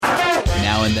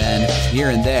here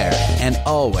and there, and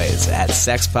always at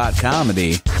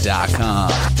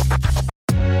sexpotcomedy.com.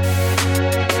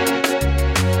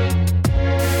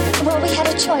 Well, we had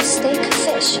a choice, steak or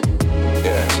fish.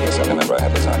 Yes, I remember I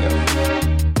had lasagna.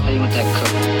 How do you want that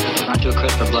cooked? Not too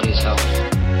crisp or bloody as hell?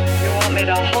 You want me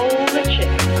to hold the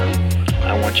chicken?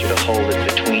 I want you to hold it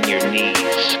between your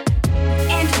knees.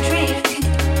 And to drink.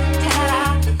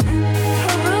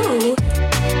 Peru.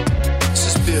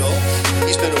 This is Bill.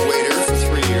 He's been a waiter for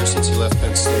 3 years since he left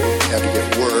Penn State. Had to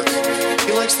get work.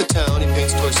 He likes the town. He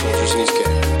paints toy soldiers, and he's gay.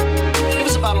 Give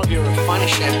us a bottle of your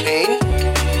finest champagne,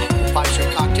 5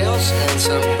 shrimp cocktails, and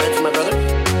some bread for my brother.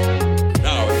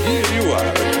 Now, here you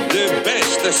are, the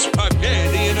best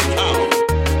spaghetti in a town.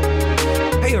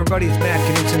 Hey everybody, it's Matt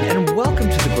Knudsen, and welcome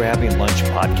to the Grabbing Lunch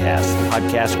Podcast, the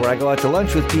podcast where I go out to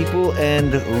lunch with people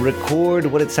and record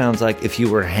what it sounds like if you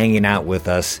were hanging out with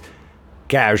us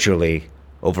casually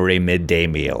over a midday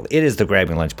meal. It is the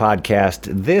Grabbing Lunch Podcast.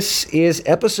 This is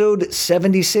episode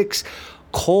 76,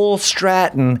 Cole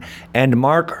Stratton and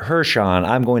Marc Hershon.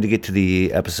 I'm going to get to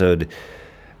the episode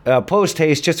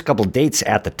post-haste, just a couple dates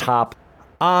at the top.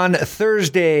 On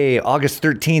Thursday, August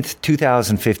 13th,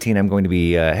 2015, I'm going to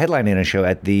be headlining a show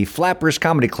at the Flappers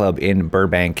Comedy Club in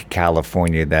Burbank,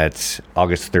 California. That's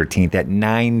August 13th at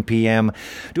 9 p.m.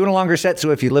 Doing a longer set,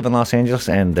 so if you live in Los Angeles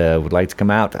and would like to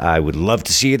come out, I would love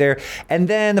to see you there. And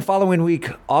then the following week,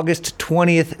 August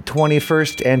 20th,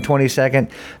 21st, and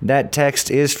 22nd, that text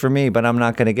is for me, but I'm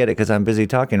not going to get it because I'm busy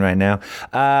talking right now.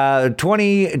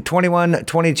 20, 21,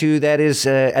 22, that is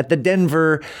at the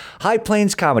Denver High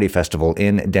Plains Comedy Festival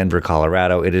in Denver,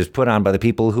 Colorado. It is put on by the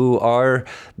people who are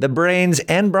the brains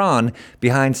and brawn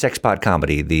behind Sexpot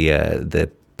Comedy, the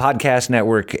podcast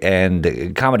network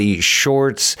and comedy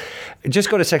shorts. Just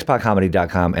go to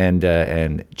sexpotcomedy.com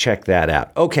and check that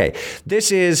out. Okay,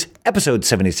 this is episode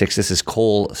 76. This is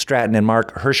Cole Stratton and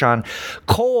Marc Hershon.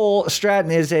 Cole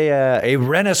Stratton is a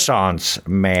Renaissance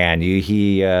man.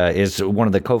 He is one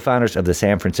of the co-founders of the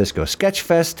San Francisco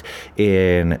Sketchfest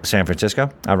in San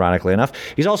Francisco, ironically enough.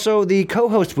 He's also the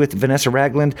co-host with Vanessa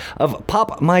Ragland of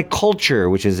Pop My Culture,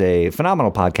 which is a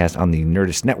phenomenal podcast on the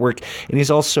Nerdist Network. And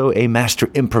he's also a master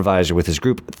improviser with his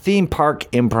group Theme Park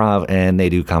Improv, and they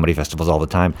do comedy festivals all the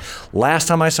time. Last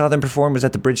time I saw them perform was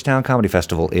at the Bridgetown Comedy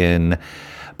Festival in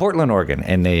Portland, Oregon,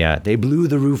 and they blew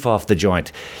the roof off the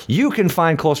joint. You can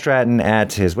find Cole Stratton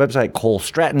at his website, Cole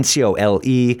Stratton,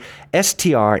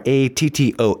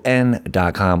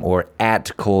 ColeStratton.com, or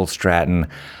at Cole Stratton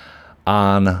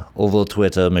on the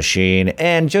Twitter machine.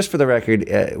 And just for the record,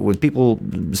 with people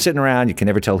sitting around, you can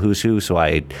never tell who's who, so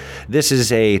this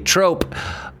is a trope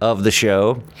of the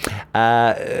show.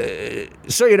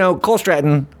 So, Cole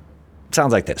Stratton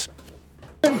sounds like this.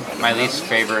 My least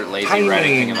favorite lazy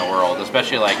writing thing in the world,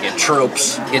 especially like in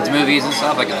Tropes. kids movies and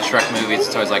stuff, like in the Shrek movies,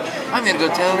 it's always like, I'm gonna go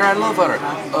tell her I love her,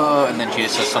 and then she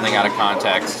just says something out of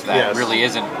context that really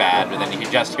isn't bad, but then he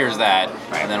just hears that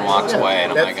and then walks away,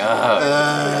 and I'm like,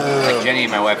 like Jenny,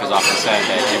 my wife, has often said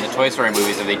that in the Toy Story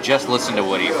movies, if they just listen to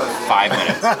Woody for 5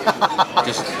 minutes,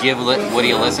 just give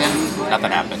Woody a listen, nothing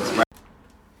happens.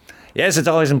 Yes, it's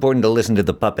always important to listen to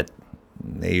the puppet.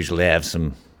 They usually have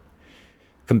some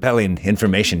compelling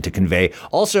information to convey.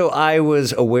 Also, I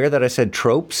was aware that I said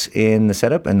tropes in the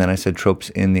setup, and then I said tropes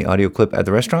in the audio clip at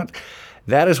the restaurant.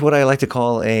 That is what I like to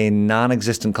call a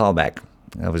non-existent callback.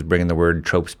 I was bringing the word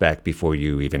tropes back before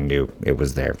you even knew it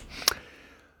was there.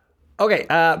 Okay,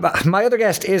 my other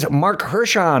guest is Marc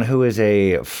Hershon, who is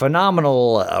a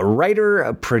phenomenal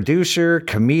writer, producer,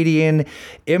 comedian,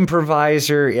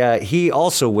 improviser. He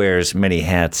also wears many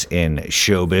hats in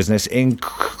show business,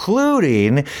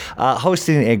 including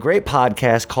hosting a great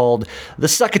podcast called The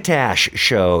Succotash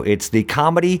Show. It's the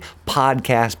comedy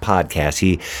podcast.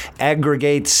 He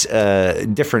aggregates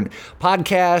different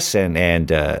podcasts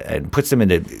and puts them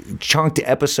into chunked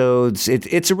episodes.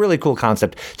 It's a really cool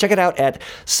concept. Check it out at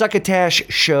succotashshow.com.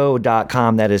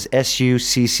 That is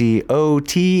SUCCOTASH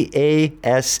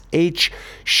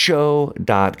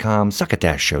show.com,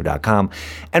 succotashshow.com.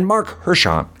 And Marc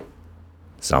Hershon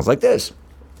sounds like this.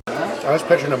 I was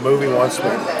pitching a movie once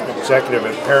with an executive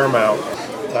at Paramount.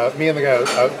 Me and the guy I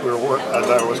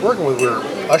was working with, we were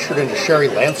ushered into Sherry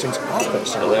Lansing's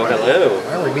office. Hello.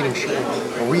 Why are we meeting Sherry?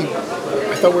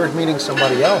 I thought we were meeting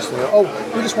somebody else. And we go,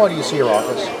 we just wanted you to see her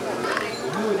office.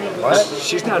 What?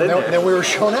 She's not in there. And then we were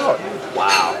shown out.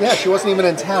 Wow. Yeah, she wasn't even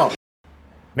in town.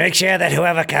 Make sure that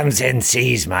whoever comes in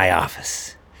sees my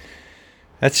office.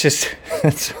 That's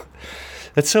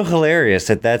so hilarious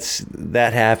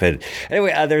that happened.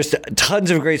 Anyway, there's tons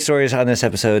of great stories on this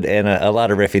episode and a lot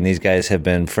of riffing. These guys have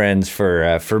been friends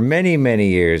for many, many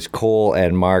years, Cole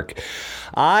and Marc.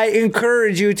 I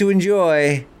encourage you to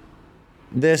enjoy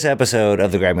this episode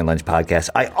of the Grabbing Lunch podcast.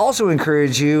 I also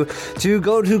encourage you to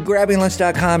go to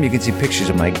grabbinglunch.com. You can see pictures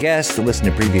of my guests, listen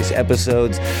to previous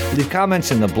episodes, leave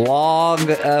comments in the blog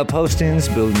postings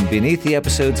beneath the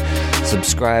episodes,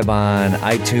 subscribe on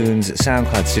iTunes,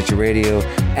 SoundCloud, Stitcher Radio,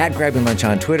 at Grabbing Lunch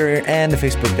on Twitter, and the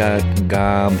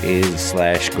Facebook.com is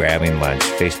 /GrabbingLunch,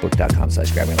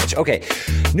 Facebook.com/GrabbingLunch. Okay,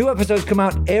 new episodes come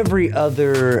out every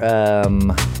other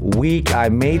week. I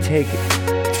may take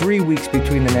 3 weeks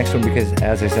between the next one because,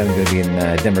 as I said, I'm going to be in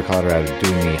Denver, Colorado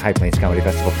doing the High Plains Comedy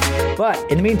Festival. But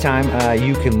in the meantime,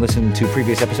 you can listen to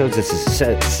previous episodes. This is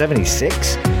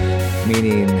 76,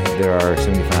 meaning there are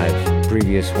 75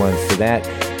 previous ones to that.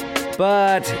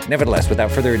 But nevertheless, without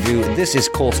further ado, this is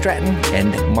Cole Stratton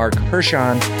and Marc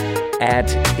Hershon at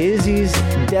Izzy's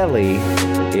Deli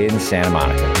in Santa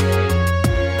Monica.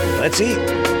 Let's eat.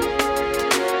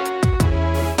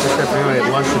 This afternoon I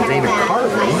had lunch with Dana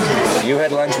Carvey. You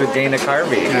had lunch with Dana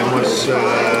Carvey. And was,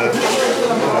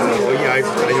 I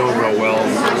know him real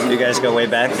well. You guys go way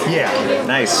back? Yeah.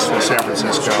 Nice. From San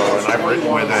Francisco, and I've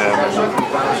written with him, and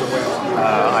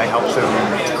I helped him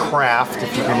craft,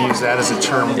 if you can use that as a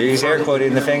term. He's air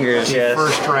quoting the fingers, the yes.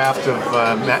 first draft of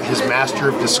his Master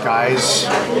of Disguise.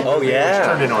 Oh, yeah. Which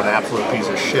turned into an absolute piece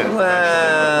of shit.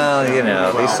 Well, you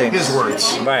know, these things. His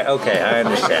words. Right, okay, I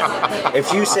understand.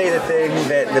 If you say the thing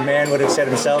that the man would have said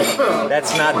himself,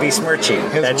 that's not besmirching.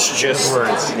 That's just his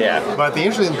words. Yeah. But the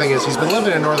interesting thing is he's been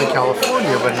living in Northern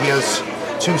California, but he has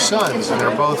 2 sons, and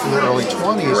they're both in their early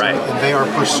 20s, right. and they are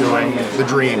pursuing the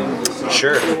dream.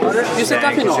 Sure. You said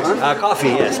coffee, no, huh? Coffee,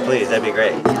 yes, please. That'd be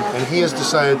great. And he has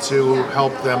decided to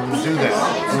help them do that.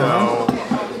 So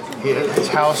his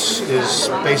house is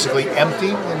basically empty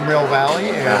in Real Valley,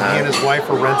 and he and his wife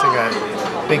are renting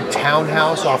a big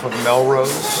townhouse off of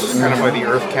Melrose, kind of by the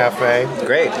Earth Cafe.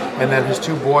 Great. And then his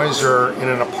 2 boys are in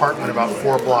an apartment about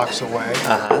 4 blocks away.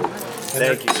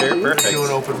 Thank you, sir. Perfect.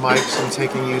 Doing open mics and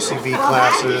taking UCB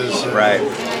classes. And right.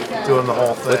 Doing the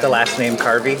whole thing. With the last name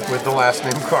Carvey? With the last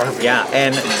name Carvey. Yeah,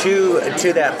 and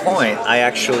to that point, I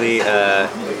actually,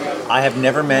 I have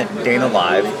never met Dana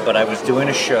live, but I was doing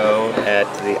a show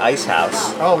at the Ice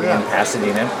House in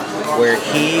Pasadena, where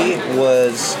he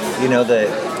was,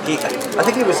 I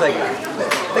think he was like,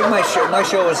 I think my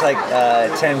show was like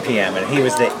 10 p.m. and he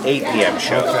was the 8 p.m.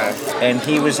 show. Okay. And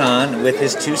he was on with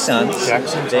his 2 sons.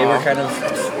 They were kind of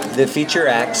the feature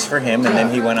acts for him, and then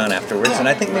he went on afterwards. And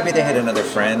I think maybe they had another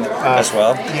friend as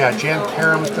well. Yeah, Jan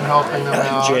Karam's been helping them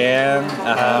out. Jan.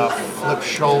 Flip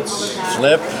Schultz.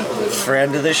 Flip,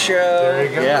 friend of the show. There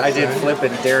you go. Yeah, I did Flip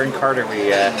and Darren Carter.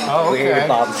 We ate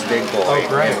Bob's Big Boy in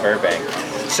Burbank.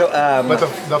 So, but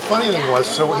the funny thing was,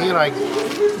 so he and I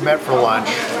met for lunch,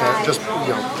 just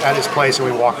at his place, and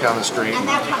we walked down the street.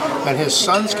 And his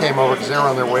sons came over because they were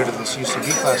on their way to this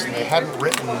UCB class, and they hadn't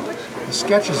written the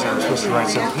sketches they were supposed to write.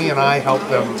 So he and I helped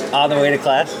them on the way to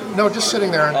class. No, just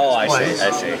sitting there in his place.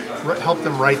 I see. Helped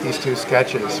them write these 2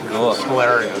 sketches, which Cool. was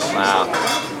hilarious. Wow.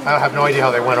 I have no idea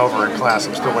how they went over in class.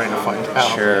 I'm still waiting to find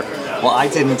out. Sure. Well, I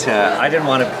didn't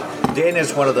want to.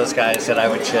 Dana's one of those guys that I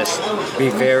would just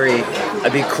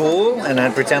I'd be cool and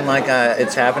I'd pretend like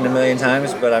it's happened a million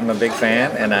times, but I'm a big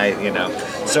fan, and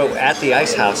so at the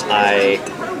Ice House,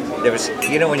 there was,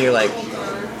 when you're like,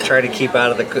 try to keep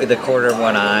out of the corner of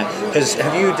one eye, because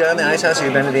have you done the Ice House? Have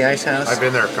you been to the Ice House? I've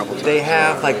been there a couple times. They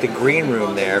have like the green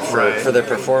room there for the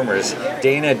performers.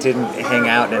 Dana didn't hang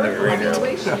out in the green room.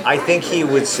 I think he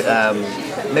was,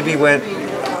 maybe he went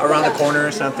around the corner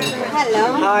or something.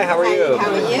 Hello. Hi, how are you?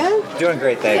 How are you? Doing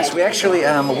great, thanks. We actually,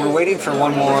 we're waiting for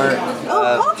one more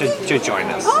to join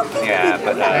us. Okay. Yeah,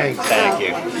 but thank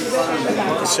you.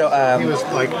 So, he was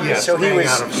like, so he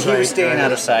was staying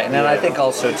out of sight, and then I think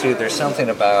also too, there's something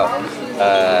about,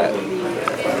 I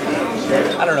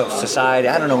don't know, society,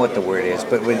 I don't know what the word is,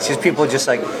 but when it's just people just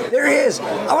like, there he is,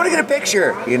 I want to get a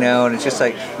picture, and it's just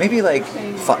like, maybe like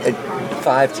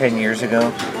 5-10 years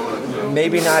ago,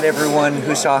 maybe not everyone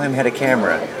who saw him had a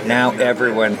camera. Now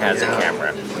everyone has a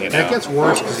camera. And it gets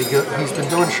worse because he's been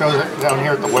doing shows down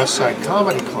here at the West Side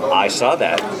Comedy Club. I saw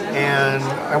that. And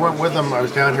I went with him. I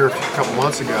was down here a couple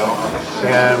months ago,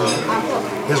 and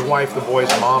his wife, the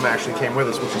boy's mom, actually came with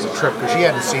us, which was a trip because she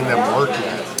hadn't seen them work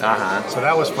yet. So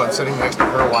that was fun, sitting next to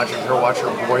her, watching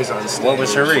her boys on stage. What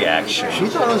was her reaction? She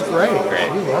thought it was great.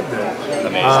 She loved it.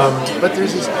 Amazing. But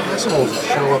there's these assholes that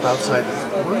show up outside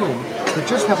the room that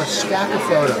just have a stack of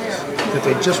photos that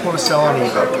they just want to sell on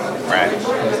eBay. Right.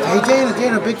 Hey,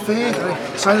 Dana, big fan. Can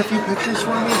I sign a few pictures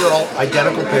for me? They're all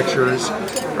identical pictures.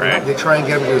 Right. They try and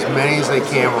get them to as many as they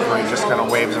can before he just kind of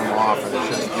waves them off. And it's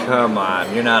just, come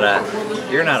on, you're not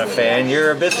a fan.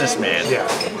 You're a businessman. Yeah.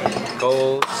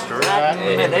 Cole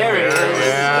Stratton. There he is.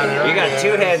 Yeah, You got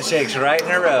two handshakes right in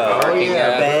a row. Parking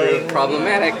Bang.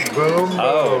 problematic. Boom.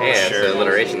 Oh, Yeah, sure. it's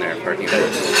alliteration there. Parking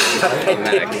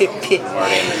problematic.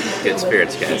 Party in good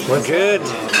spirits, guys. Good.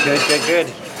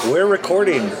 We're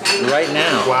recording right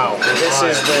now. Wow.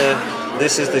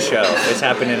 This is the show. It's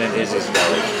happening in Izzy's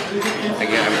belly.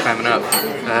 Again, I'm climbing up.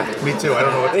 Me too. I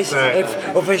don't know what to say.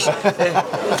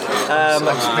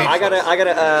 I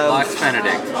gotta. Lox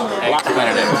Benedict. Eggs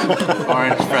Benedict.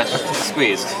 Orange fresh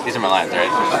squeezed. These are my lines, right?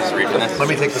 Just read from this. Let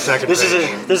me take the second. This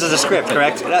is a script,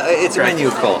 correct? It's a menu,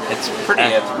 Cole. It's pretty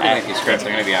lengthy script,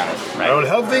 I'm gonna be honest. I don't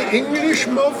have the English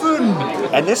muffin.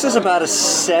 And this is about a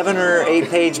 7 or 8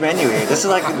 page menu here. This is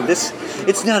like this.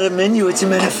 It's not a menu. It's a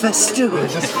manifesto.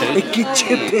 This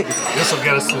will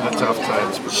get us through the tough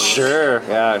times. Sure.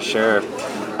 Yeah. Sure.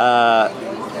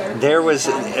 There was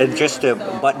just to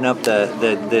button up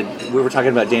we were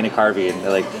talking about Dana Carvey and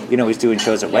he's doing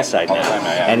shows at Westside now,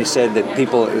 and he said that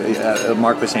people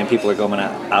Marc was saying people are going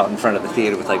out in front of the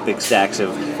theater with like big stacks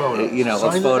of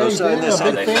photos.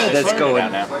 That's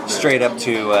going straight up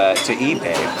to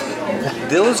eBay.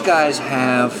 Those guys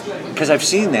have, because I've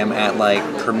seen them at like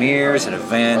premieres and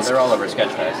events. They're all over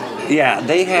Sketchfest. Yeah,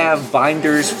 they have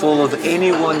binders full of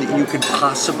anyone that you could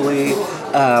possibly,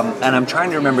 and I'm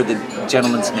trying to remember the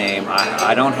gentleman's name.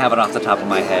 I don't have it off the top of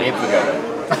my head. Abe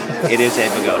Pagoda. It is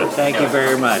Abe Pagoda. Thank you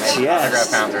very much.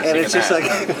 Yes. And it's just like...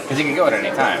 Because you can go at any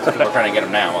time, so people are trying to get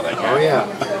them now while they can. Oh, yeah.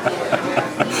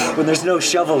 When there's no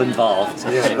shovel involved.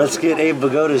 Yeah. Let's get Abe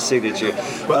Pagoda's signature.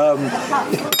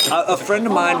 A friend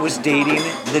of mine was dating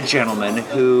the gentleman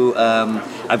who,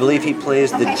 I believe he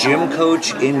plays the gym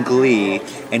coach in Glee,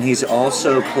 and he's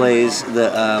also plays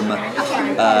the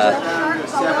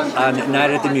on Night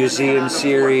at the Museum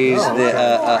series,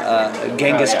 the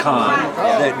Genghis Khan.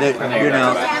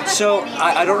 So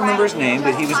I don't remember his name,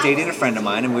 but he was dating a friend of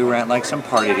mine, and we were at like some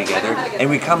party together, and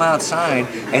we come outside,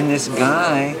 and this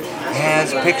guy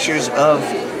has pictures of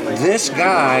this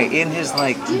guy in his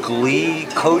like Glee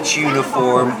coach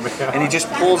uniform, and he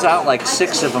just pulls out like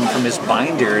 6 of them from his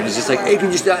binder, and he's just like, "Hey,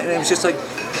 can you stop?" And it was just like,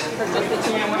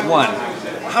 1,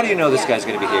 how do you know this guy's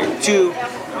going to be here? 2,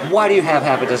 why do you have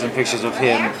half a dozen pictures of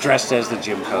him dressed as the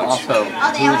gym coach? Also,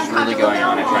 who's really going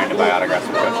on and trying to buy autographs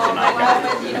from Coach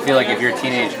Tanaka? I feel like if you're a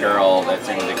teenage girl that's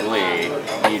into Glee,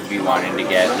 you'd be wanting to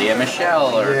get Leah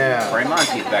Michelle or Ray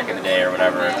Monteith back in the day or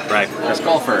whatever. Right. Chris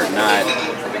Colford, not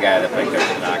the guy that played Coach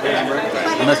Tanaka.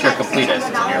 Right. Unless you're a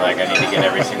completist and you're like, I need to get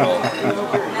every single...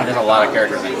 There's a lot of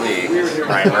characters in Glee.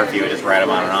 Brian Murphy would just write them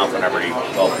on and off whenever he's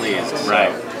well pleased. So.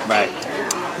 Right.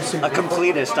 A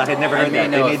completist. I had never heard that.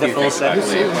 They need the full set.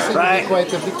 Right.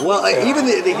 Well, even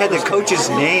they had the coach's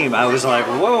name. I was like,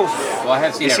 whoa. Well, I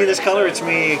have seen. You see this color? It's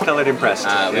me, colored impressed.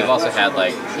 We've also had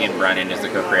like Ian Brennan is the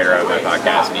co-creator of my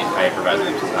podcast, and I improvise with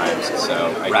him sometimes.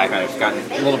 So I kind of gotten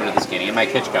a little bit of the skinny. And Mike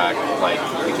Hitchcock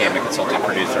became a consulting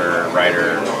producer,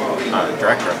 writer,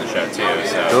 director of the show too.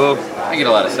 So I get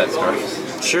a lot of set stories.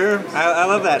 Sure, I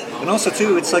love that. And also,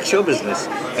 too, it's like show business.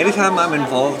 Anytime I'm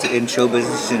involved in show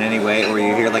business in any way, or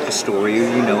you hear like a story, or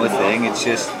you know a thing, it's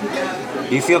just,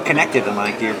 you feel connected and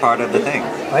like you're part of the thing.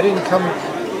 I didn't come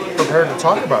prepared to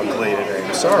talk about Glee today.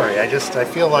 I'm sorry. I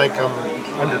feel like I'm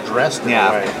underdressed in a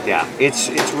way. Yeah. It's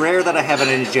rare that I have an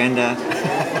agenda.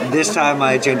 This time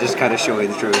my agenda's kind of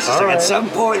showing through. It's just at some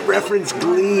point reference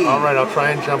Glee. All right, I'll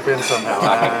try and jump in somehow. We're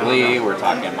talking Glee, we're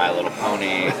talking My Little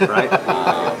Pony, right?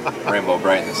 Rainbow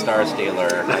Bright and the Star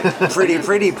Stealer.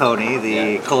 Pretty Pony,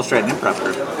 the Cole Stratton improv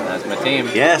group. That's my team.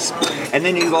 Yes. And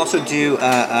then you also do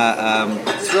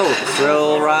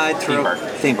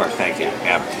Theme Park, thank you.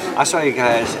 Yeah. I saw you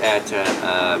guys at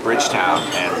Bridgetown,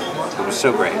 and it was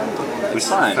so great. It was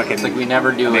fun. It's like we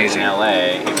never do amazing. It in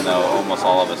LA, even though almost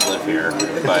all of us live here.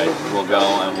 But we'll go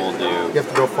and we'll do. You have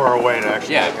to go far away to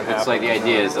actually. Yeah, it's like the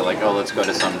idea is that like, oh, let's go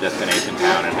to some destination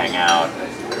town and hang out.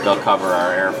 They'll cover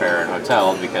our airfare and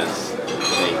hotel because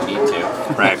they need to.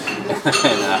 Right.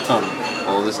 And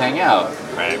we'll just hang out.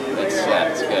 Right.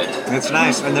 It's good. It's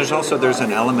nice, and there's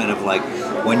an element of like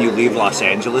when you leave Los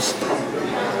Angeles,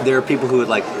 there are people who are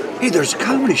like, hey, there's a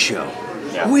comedy show.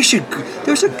 Yeah. We should.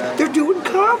 They're doing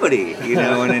comedy,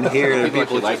 and in here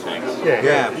people like things.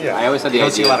 Yeah. I always had the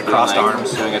idea see a lot of crossed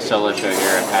arms. Doing a solo show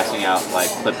here and passing out like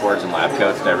clipboards and lab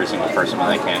coats to every single person when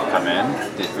they can't come in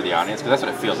for the audience, because that's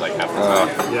what it feels like half the time.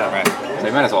 Yeah, right. So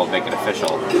they might as well make it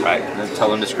official, right? And then tell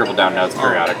them to scribble down notes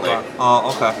periodically.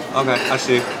 Oh, okay. I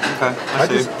see. Okay, I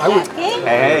see.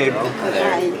 Hey.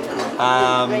 There.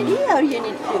 Ready or you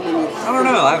need 2 minutes? I don't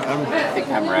know. I think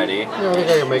I'm ready.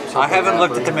 I haven't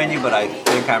looked at the menu, but I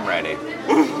think I'm ready.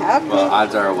 Okay. Well,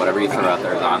 odds are whatever you throw out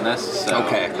there is on this, so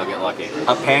okay. you'll get lucky.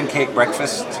 A pancake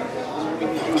breakfast.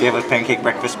 Do you have a pancake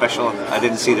breakfast special? I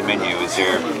didn't see the menu. Is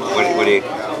there? What do you?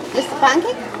 Just a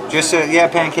pancake? Just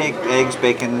pancake, eggs,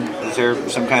 bacon. Is there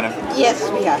some kind of? Yes,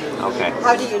 we are. Okay.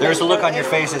 How do you? There was a like look your on your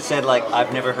egg? face that said like,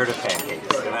 I've never heard of pancakes.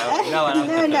 No, I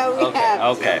don't. No, we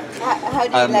have. Okay. How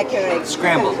do you like your eggs?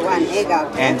 Scrambled. One egg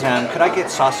out. And could I get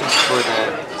sausage for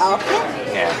the? Okay.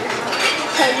 Yeah.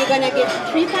 So you're gonna get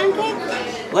 3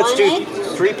 pancakes? Let's one do egg,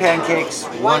 3 pancakes,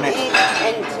 1 egg,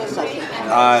 and 2 sausages.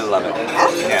 I love it.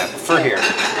 Yeah, for here.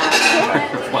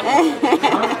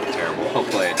 Terrible. Well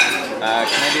played. Can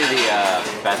I do the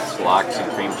Beth's lox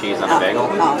and cream cheese on a bagel?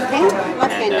 Okay.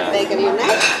 What kind of bagel you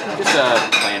like? Just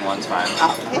plain one's fine.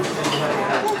 Okay.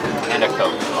 And a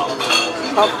Coke as well.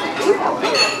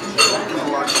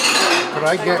 Could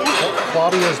I get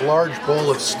Claudia's large bowl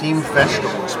of steamed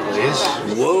vegetables, please?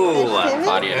 Whoa!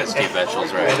 Claudia has steamed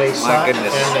vegetables, right? And a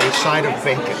side of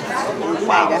bacon.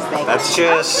 Wow. That's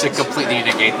just to completely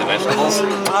negate the vegetables.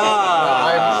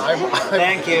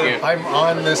 Thank you. I'm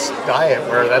on this diet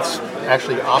where that's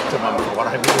actually optimum for what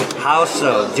I'm eating. How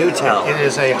so? Do tell. It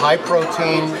is a high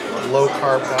protein, low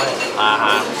carb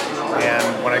diet. And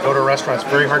when I go to restaurants,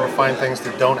 it's very hard to find things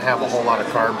that don't have a whole lot of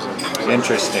carbs in them.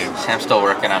 Interesting. I'm still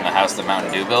working on the house the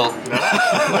Mountain Dew built.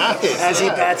 As he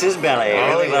pats his belly. I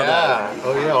really love that.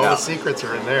 Oh yeah, all the secrets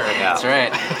are in there. Yeah. That's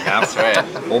right. That's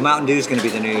right. Well, Mountain Dew is going to be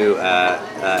the new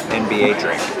NBA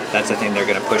drink. That's the thing they're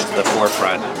going to push to the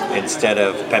forefront. Instead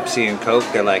of Pepsi and Coke,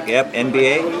 they're like, yep,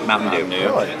 NBA, Mountain Dew.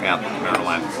 Really? Yeah, I don't know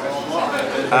why.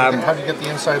 How'd you get the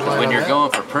inside line When on you're that?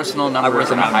 going for personal numbers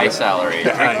and a high salary,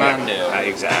 drink Mountain Dew.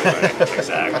 Exactly.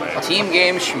 Team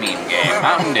game, schmeen game,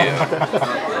 Mountain Dew.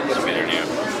 It's bitter Dew.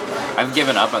 I've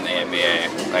given up on the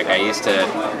NBA. Like I used to,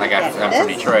 I'm from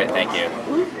Detroit, thank you.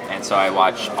 And so I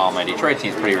watch all my Detroit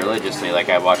teams pretty religiously. Like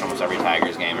I watch almost every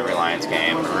Tigers game, every Lions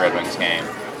game, every Red Wings game.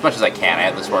 As much as I can. I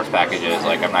have the sports packages.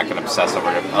 Like I'm not going to obsess over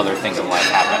other things in life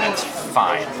happen. It's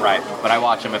fine. Right. But I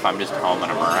watch them if I'm just home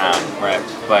and I'm around. Right.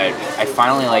 But I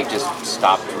finally just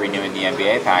stopped renewing the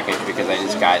NBA package because I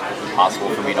just got impossible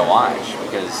for me to watch.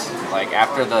 Because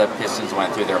after the Pistons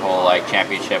went through their whole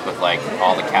championship with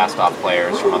all the cast-off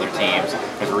players from other teams,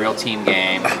 there's a real team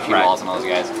game, Hugh Walls and all those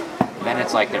guys. Then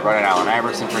it's they brought in Allen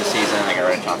Iverson for a season, they got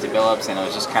rid of Chauncey Billups, and it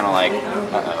was just kind of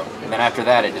uh-oh. And then after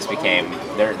that, it just became,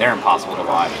 they're impossible to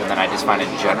watch. And then I just find in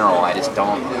general, I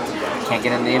can't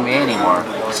get into the NBA anymore.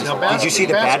 Did you see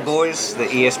the Bad Boys, the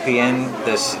ESPN,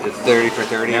 this 30 for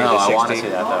 30 or the 60? I want to see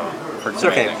that though. It's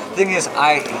okay. The thing is,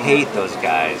 I hate those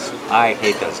guys.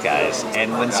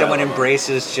 And when someone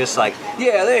embraces just they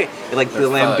like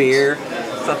Bill Laimbeer,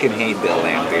 fucking hate Bill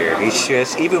Laimbeer. He's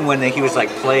just, even when he was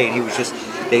playing, he was just,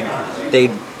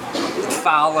 they'd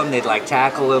foul him, they'd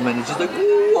tackle him, and it's just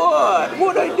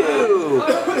what'd I do?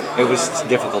 It was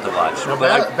difficult to watch. No,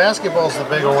 basketball's the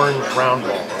big orange round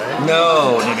ball, right?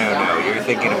 No. You're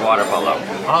thinking of water polo.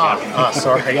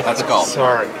 Sorry. That's golf.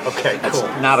 Sorry. Okay, cool.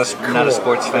 Not a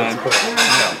sports fan. Cool.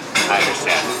 No, I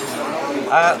understand.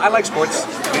 I like sports,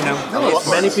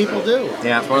 many people do.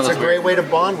 Yeah, it's a great way to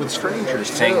bond with strangers,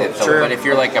 too. But if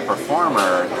you're a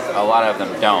performer, a lot of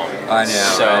them don't. I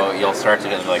know. So you'll start to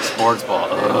do sports ball.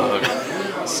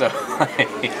 Ugh. So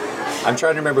I'm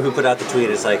trying to remember who put out the tweet.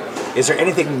 It's is there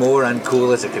anything more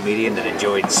uncool as a comedian than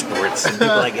enjoying sports? And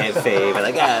people get fave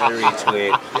and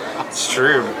retweet. It's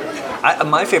true.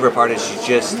 My favorite part is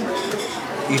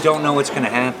you don't know what's going to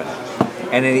happen.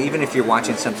 And then even if you're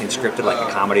watching something scripted like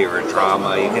a comedy or a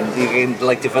drama, you can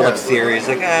develop theories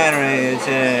I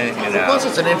don't know. Plus,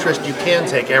 it's an interest you can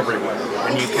take everywhere,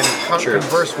 and you can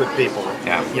converse with people.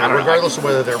 Yeah, regardless of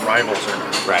whether they're rivals or not.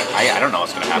 Right. I don't know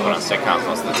what's going to happen on sitcoms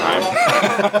most of the time.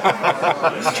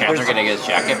 Is Chandler going to get his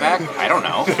jacket back? I don't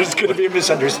know. There's going to be a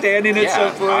misunderstanding at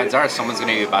some point. Odds are someone's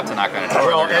going to be about to knock on a door.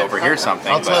 They're going to overhear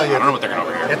something. I'll tell you, I don't know what they're going to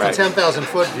overhear. At the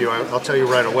 10,000-foot view, I'll tell you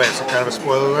right away. It's a kind of a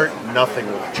spoiler alert. Nothing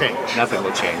will change. Nothing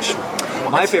will change.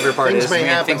 My favorite part is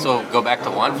things will go back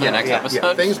to one for the next episode.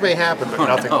 Yeah. Things may happen, but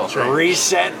nothing will change.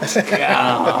 Reset.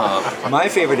 My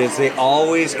favorite is they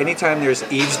always, anytime there's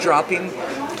eavesdropping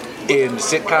in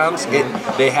sitcoms,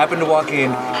 they happen to walk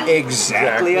in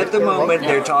exactly at the moment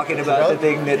they're talking about the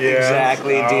thing that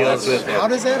exactly deals with it. How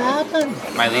does that happen?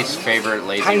 My least favorite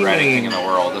lazy writing thing in the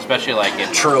world, especially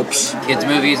in tropes, kids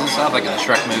movies and stuff, in the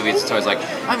Shrek movies. It's always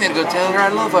I'm gonna go tell her I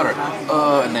love her,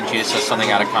 and then she just says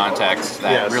something out of context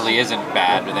that really isn't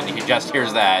bad, but then he just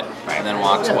hears that and then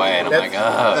walks away, and I'm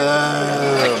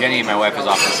ugh. Jenny, my wife, has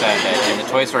often said that in the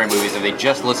Toy Story movies, if they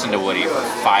just listen to Woody for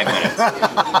 5 minutes,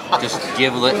 just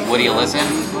give Woody a listen,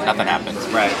 nothing happens.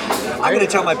 Right. I'm going to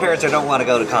tell my parents I don't want to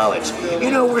go to college.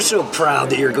 We're so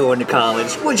proud that you're going to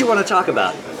college. What do you want to talk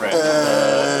about? Right.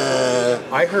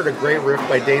 I heard a great riff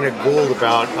by Dana Gould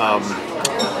about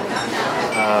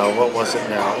what was it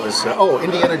now? It was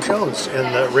Indiana Jones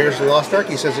and the Raiders of the Lost Ark.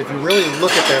 He says if you really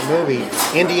look at that movie,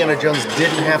 Indiana Jones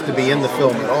didn't have to be in the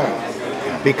film at all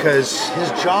because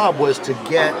his job was to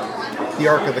get the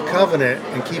Ark of the Covenant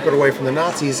and keep it away from the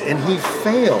Nazis, and he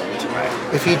failed.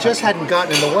 If he just hadn't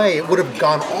gotten in the way, it would have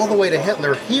gone all the way to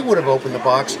Hitler. He would have opened the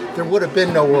box. There would have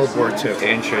been no World War II.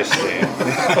 Interesting.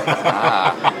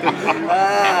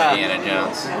 Indiana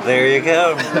Jones. There you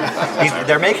go.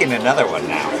 They're making another one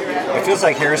now. It feels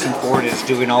like Harrison Ford is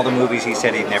doing all the movies he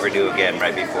said he'd never do again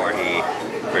right before he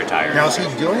retired. Now, is he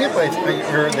doing it?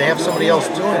 Or they have somebody else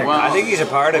doing it? Well, I think he's a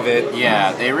part of it.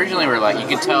 Yeah, they originally were like, you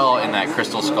could tell in that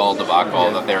Crystal Skull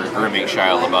debacle that they were grooming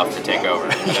Shia LaBeouf to take over.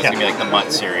 It's going to be like the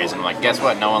Mutt series. And I'm like, guess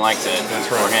what? No one likes it. That's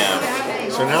for him.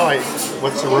 So now,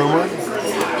 what's the rumor?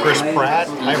 Chris Pratt?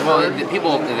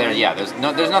 People,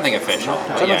 there's nothing official.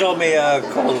 Someone told me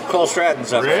Cole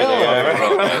Stratton's up for there.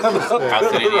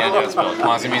 House at Indiana Jones built.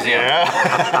 Quantum Museum.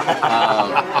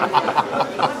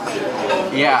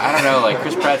 Yeah, I don't know. Like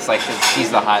Chris Pratt's like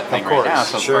he's the hot thing right now.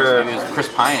 So sure. It was Chris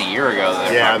Pine a year ago.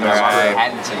 That Robert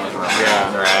Pattinson was rumored.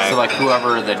 Yeah, right. So like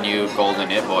whoever the new Golden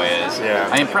It Boy is. Yeah.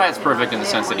 I mean Pratt's perfect in the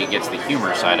sense that he gets the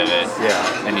humor side of it.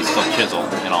 Yeah. And he's still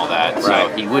chiseled and all that. So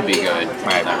he would be good in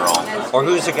that role. Or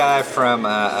who's the guy from?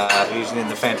 He's in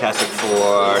the Fantastic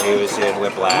Four. He was in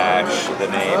Whiplash. The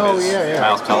name is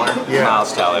Miles Teller. Yeah.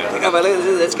 Miles Teller. Like, but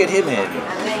let's get him in.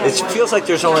 It feels like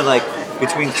there's only like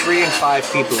between 3 and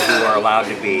 5 people who are allowed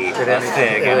to be a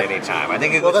thing at any time. I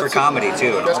think it goes for comedy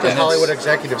too. That's because Hollywood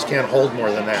executives can't hold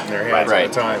more than that in their hands at a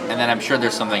time. And then I'm sure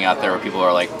there's something out there where people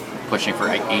are like pushing for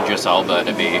like Idris Elba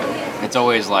to be. It's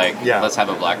always like let's have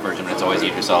a black version, but it's always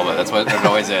Idris Elba. That's what it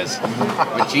always is.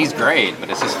 But she's great. But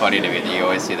it's just funny to me that you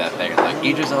always see that thing. It's like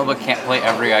Idris Elba can't play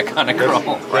every iconic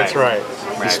role. That's right.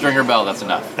 The Stringer Bell. That's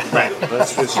enough. Right.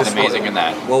 She's amazing in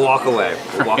that. We'll walk away.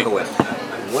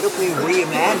 What if we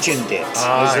reimagined it?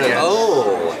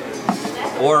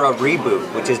 Or a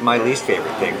reboot, which is my least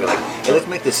favorite thing. But like, hey, let's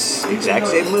make this exact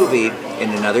same movie in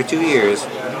another 2 years,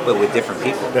 but with different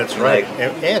people. That's right.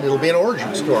 And it'll be an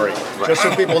origin story, just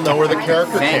so people know where the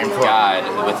character came from. Thank God,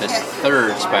 with this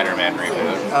third Spider-Man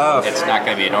reboot, it's not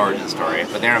going to be an origin story.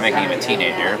 But they're making him a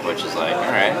teenager, which is like,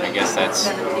 all right, I guess that's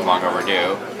long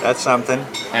overdue. That's something.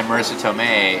 And Marissa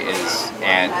Tomei is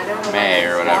Aunt May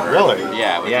or whatever. Really?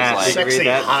 Yeah. Which is like, sexy,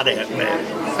 hot Aunt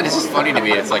May. But it's just funny to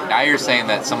me. It's like now you're saying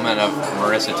that someone of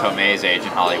Marissa Tomei's age in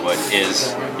Hollywood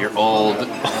is your old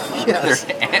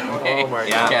Aunt May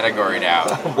category now.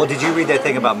 Well, did you read that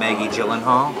thing about Maggie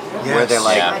Gyllenhaal, where they're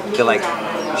like,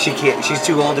 she can't, she's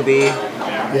too old to be.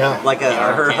 Yeah. Like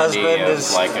her husband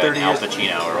is like 30 Al years.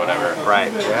 Pacino or whatever.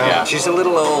 Right. Yeah. She's a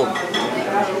little old.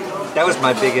 That was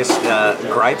my biggest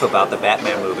gripe about the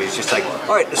Batman movies. Just like,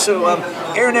 all right, so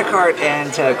Aaron Eckhart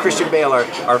and Christian Bale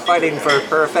are fighting for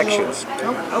her affections.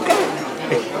 Okay.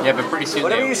 Yeah, but pretty soon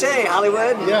whatever you say,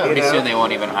 Hollywood. Yeah. Pretty soon they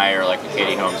won't even hire like a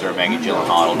Katie Holmes or a Maggie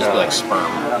Gyllenhaal. It'll just be like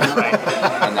sperm,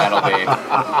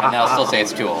 and they'll still say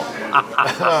it's too old.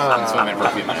 And swim in for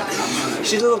a few minutes.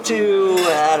 She's a little too,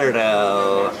 I don't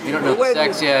know. You don't know the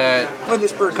sex yet. When did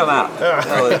this bird come out?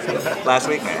 Last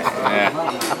week? Yeah.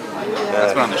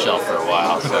 That's been on the shelf for a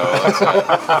while, so.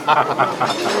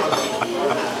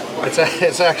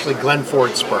 It's actually Glenn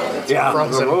Ford's sperm. It's been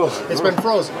frozen. It's been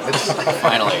frozen.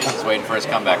 Finally, he's waiting for his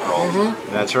comeback role.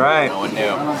 Mm-hmm. That's right. No one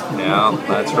knew. No,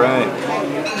 that's right.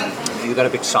 You got a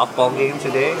big softball game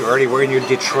today? You're already wearing your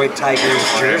Detroit Tigers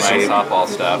jersey. My softball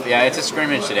stuff. Yeah, it's a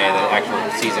scrimmage today. The actual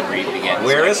season begins.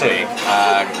 Where is it?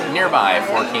 Nearby,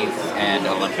 14th and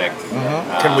Olympic.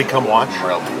 Mm-hmm. Can we come watch?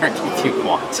 If you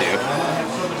want to.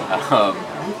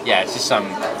 Yeah, it's just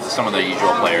some of the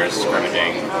usual players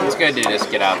scrimmaging. It's good to just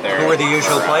get out there. Who are the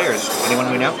usual players? Anyone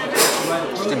we know?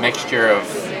 Just a mixture of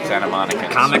Santa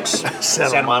Monicans. Comics?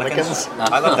 Santa Monicans?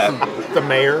 I love that. The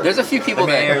mayor? There's a few people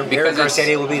that... Because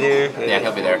Garcetti will be there. Yeah,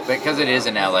 he'll be there. Because it is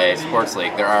an LA sports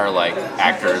league, there are like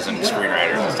actors and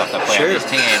screenwriters and stuff that play on these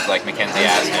teams. Like Mackenzie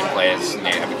Aston plays,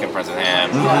 I've become friends with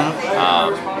him.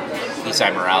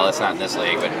 Isai Morales, not in this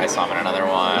league, but I saw him in another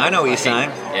one. I know Isai.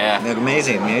 Yeah.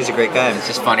 Amazing. Man, he's a great guy. It's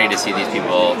just funny to see these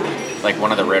people, like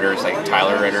one of the Ritters, like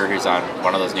Tyler Ritter, who's on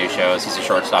one of those new shows. He's a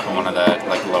shortstop in one of the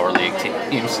like lower league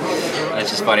teams. And it's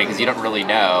just funny because you don't really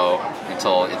know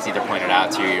until it's either pointed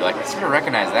out to you. You're like, I sort of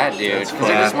recognize that dude because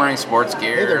they're just wearing sports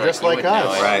gear. Hey, they're just like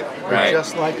us. Right. They're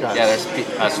just like us. Yeah, there's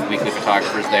us weekly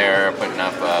photographers there putting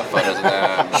up photos of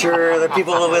them. Sure, the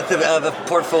people with the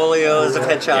portfolios of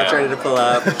headshots ready to pull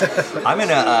up. I'm in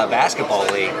a basketball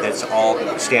league that's all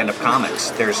stand-up comics.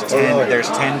 There's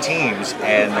 10 teams,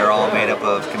 and they're all made up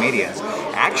of comedians.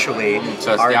 actually...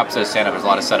 So it's the opposite of stand-up. There's a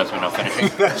lot of setups but no finishing.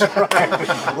 That's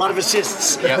right. A lot of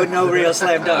assists, but no real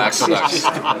slam dunks.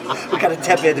 We kind of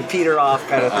tepid and peter off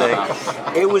kind of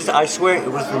thing. It was, I swear,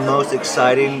 it was the most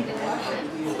exciting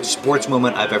sports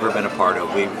moment I've ever been a part of.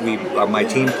 My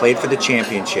team played for the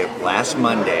championship last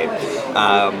Monday.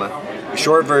 The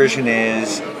short version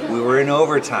is we were in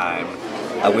overtime.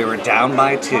 We were down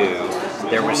by 2.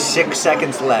 There was 6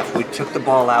 seconds left. We took the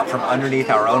ball out from underneath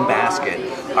our own basket.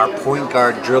 Our point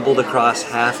guard dribbled across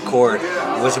half court,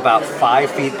 was about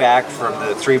 5 feet back from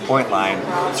the three-point line,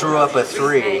 threw up a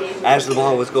 3. As the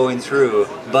ball was going through,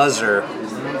 buzzer,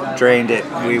 drained it.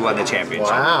 We won the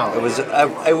championship. Wow.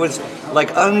 It was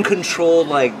like uncontrolled,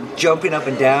 like jumping up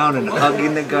and down and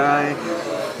hugging the guy.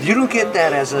 You don't get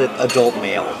that as an adult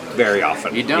male very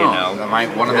often. You don't.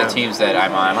 One of the teams that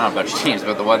I'm on a bunch of teams,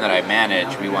 but the one that I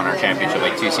manage, we won our championship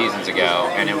like 2 seasons ago,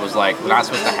 and it was like not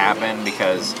supposed to happen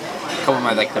because a couple of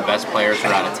my the best players were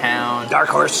out of town. Dark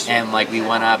horse. And we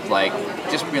went up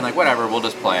just being whatever, we'll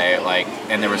just play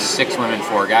and there was 6 women,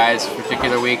 4 guys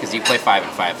particular week because you play 5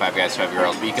 and 5, 5 guys, 5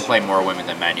 girls, but you can play more women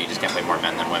than men. You just can't play more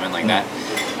men than women like that.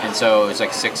 And so it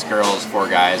was 6 girls, 4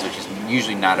 guys, which is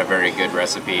usually not a very good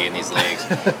recipe in these leagues.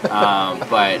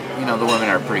 But the women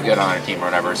are pretty good on our team or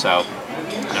whatever. So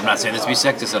I'm not saying this to be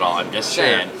sexist at all. I'm just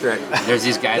saying there's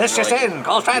these guys. Let's just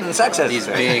call Stratton sexist. These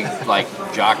big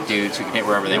jock dudes who can hit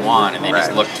wherever they want, and they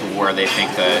just look to where they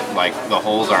think the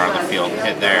holes are on the field and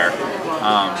hit there.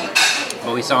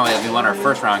 But we saw we won our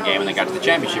first round game and then got to the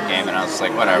championship game, and I was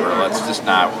like, whatever, let's just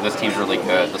not. This team's really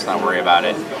good. Let's not worry about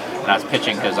it. And I was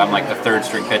pitching because I'm the 3rd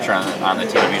string pitcher on the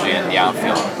team. I'm usually in the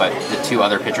outfield, but the 2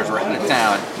 other pitchers were out of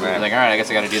town. I was like, all right, I guess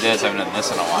I got to do this. I haven't done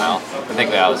this in a while. I think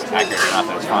that I was accurate enough.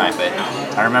 It was fine. But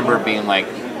I remember being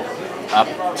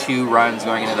up 2 runs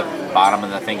going into the bottom of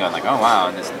the thing, going oh wow,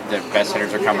 and the best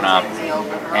hitters are coming up,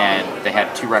 and they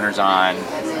had 2 runners on.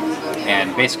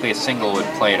 And basically a single would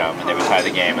play them, and they would tie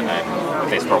the game, and then if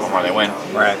they score 1 more, they win.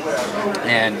 Right.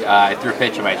 And I threw a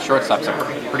pitch, and my shortstop's a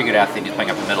pretty good athlete. He's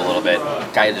playing up the middle a little bit.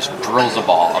 Guy just drills a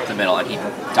ball up the middle, and he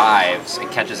dives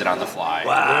and catches it on the fly.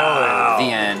 Wow.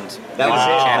 The end. That was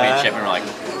the championship, and we're like,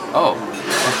 oh.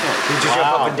 Did you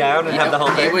jump up and down and have the whole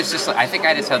thing? It was just I think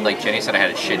I just had Jenny said, I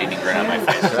had a shit-eating grin on my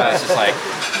face. So I was just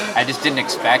I just didn't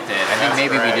expect it. I think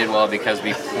maybe we did well because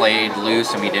we played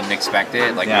loose and we didn't expect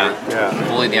it. We were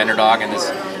fully the underdog, and this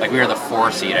we were the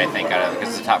 4 seed, I think, because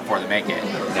it's the top 4 that make it.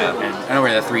 Yeah. And I know we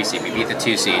were the 3 seed. We beat the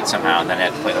 2 seed somehow, and then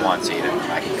had to play the 1 seed, and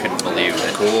I couldn't believe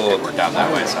that it worked out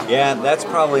that way. So. Yeah, that's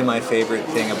probably my favorite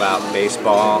thing about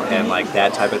baseball and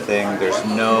that type of thing. There's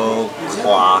no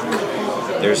clock.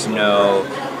 There's no.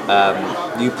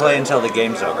 You play until the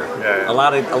game's over. A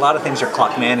lot of things are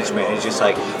clock management. It's just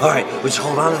all right, we just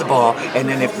hold on to the ball, and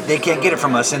then if they can't get it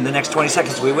from us in the next 20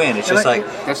 seconds, we win. It's just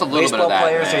there's a little baseball bit of that,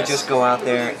 players. They just go out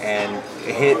there and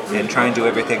hit and try and do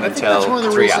everything until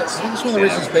 3 outs. I think it's one of the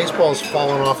reasons baseball has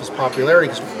fallen off its popularity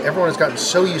because everyone has gotten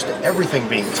so used to everything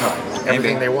being timed.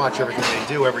 Everything they watch, everything they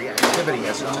do, every activity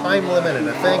has a time limit and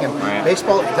a thing. And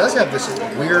baseball does have this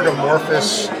weird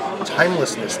amorphous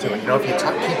timelessness to it. If you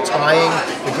keep tying,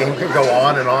 the game can go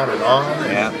on and on and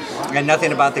on. And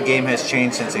nothing about the game has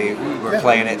changed since they were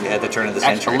playing it at the turn of the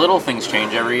century. Little things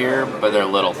change every year, but they're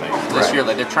little things. This year,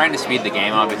 they're trying to speed the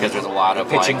game up because there's a lot of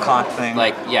pitching clock thing.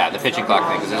 The pitching clock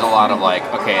thing. Because there's a lot of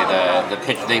the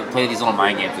pitch. They play these little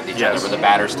mind games with each other, where the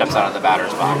batter steps out of the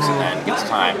batter's box and then gets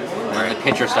time. Where the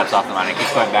pitcher steps off the mound and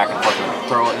keeps going back and forth and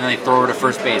throw it, and then they throw it to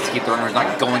first base to keep the runner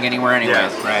not going anywhere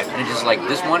anyways. Right. And it's just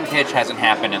this one pitch hasn't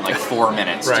happened in 4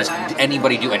 minutes. Just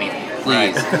anybody do anything,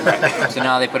 please. So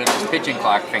now they put in this pitching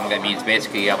clock thing that means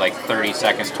basically you have 30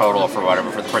 seconds total for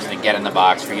the person to get in the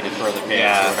box for you to throw the pitch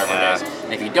or whatever it is.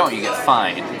 And if you don't, you get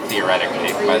fined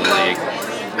theoretically by the league.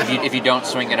 If you don't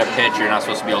swing at a pitch, you're not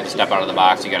supposed to be able to step out of the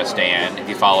box. You got to stay in. If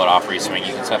you follow it off or you swing,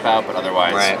 you can step out, but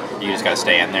otherwise, you just got to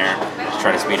stay in there. Just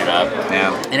try to speed it up.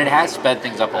 Yeah. And it has sped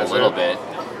things up a little bit.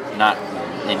 Not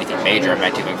anything major. It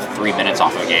might take 3 minutes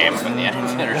off a game from the end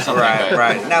of it or something.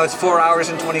 Right. Now it's 4 hours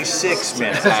and 26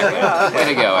 minutes. Exactly.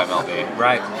 Way to go, MLB.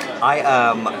 Right.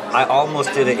 I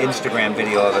almost did an Instagram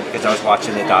video of it because I was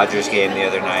watching the Dodgers game the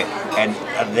other night, and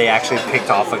they actually picked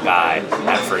off a guy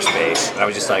at first base. And I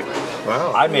was just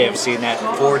wow. I may have seen that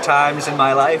 4 times in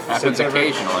my life. Happens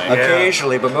occasionally.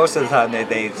 Occasionally, but most of the time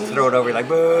they throw it over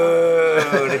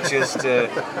boo, and it's just...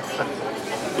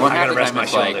 I gotta rest my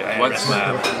shoulder.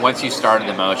 Once you started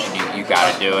the motion, you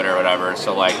gotta do it or whatever.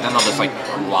 So then they'll just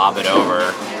lob it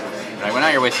over. Well, now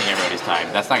you're wasting everybody's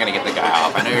time. That's not gonna get the guy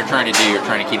off. I know you're trying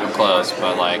to keep him close,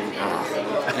 but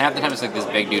And half the time it's like this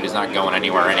big dude is not going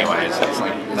anywhere anyways. It's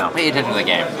like, pay attention to the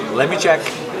game. Let me check.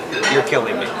 You're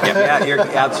killing me. Yeah, you're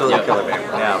absolutely killing me.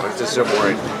 Yeah, it's just so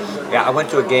boring. Yeah, I went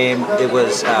to a game. It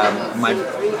was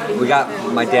we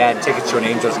got my dad tickets to an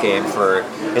Angels game for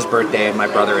his birthday, and my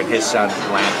brother and his son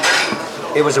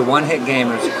went. It was a one-hit game.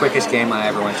 It was the quickest game I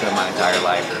ever went to in my entire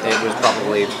life. It was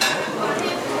probably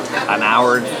an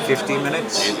hour and 15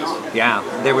 minutes. Yeah,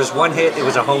 there was one hit. It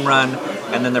was a home run,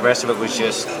 and then the rest of it was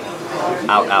just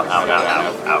out.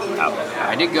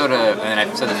 I did go to, and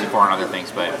I've said this before on other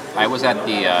things, but I was at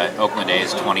the Oakland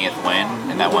A's 20th win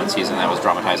in that one season that was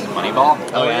dramatized in Moneyball.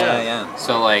 Oh yeah.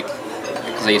 So like,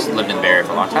 because I used to live in the Bay Area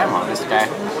for a long time on this guy,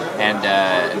 and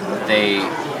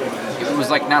it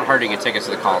was like not hard to get tickets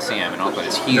to the Coliseum in Oakland.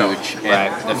 It's huge,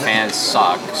 and the fans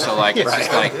suck. So like, it's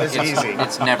just like it's easy.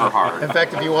 It's never hard. In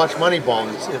fact, if you watch Moneyball,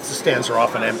 the stands are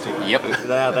often empty. Yep.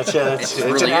 Yeah, it's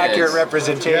really an accurate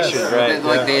representation, right?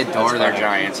 Like they adore their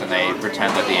Giants and they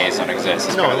pretend that the A's don't exist.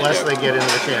 It's unless they get into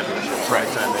the championship. Right.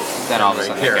 Then all of a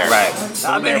sudden they care. Right.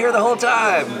 I've been here the whole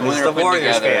time. It's the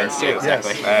Warriors fans too.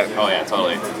 Exactly. Yes. Right. Oh yeah,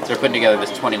 totally. So they're putting together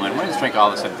this 20-win winning streak. All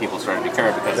of a sudden, people started to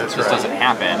care because this doesn't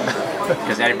happen.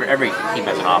 Because every team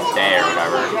has an off day or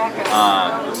whatever.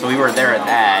 So we were there at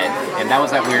that, and that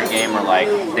was that weird game where like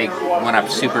they went up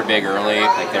super big early,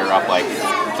 like they were up like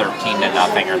 13-0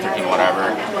 or 13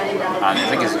 whatever. I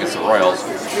think it's against the Royals,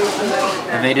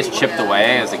 and they just chipped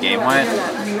away as the game went,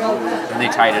 and they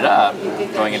tied it up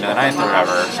going into the ninth or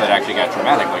whatever. So it actually got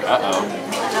dramatic, like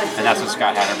and that's when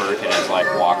Scott Hatteberg hit his like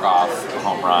walk-off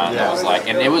home run. It was like,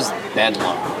 and it was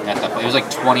bedlam at the. It was like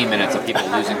 20 minutes of people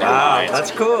losing their minds.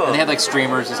 That's cool. And they had like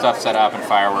streamers and stuff set up and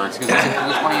fireworks because it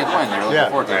was the 20th win. They were looking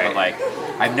forward to it. But like,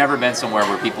 I've never been somewhere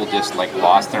where people just like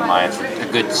lost their minds for a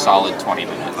good solid 20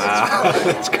 minutes. Wow,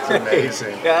 that's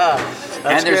amazing. Yeah.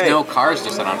 And there's no cars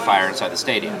just set on fire inside the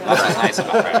stadium. That's what's nice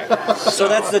about it. So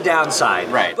that's the downside.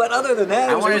 Right. But other than that,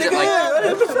 I wanted to like.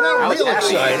 Not real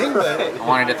exciting, but I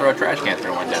wanted to throw a trash can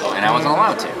through a window, and I wasn't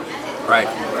allowed to. Right.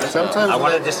 Sometimes I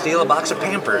wanted to steal a box of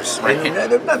Pampers. Right.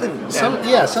 There's nothing.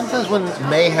 Sometimes when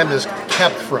mayhem is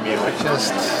kept from you, it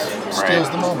just steals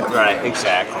the moment. Right.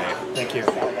 Exactly. Thank you.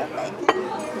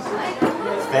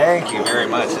 Thank you very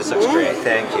much. This looks great.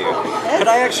 Thank you. Could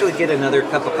I actually get another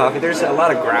cup of coffee? There's a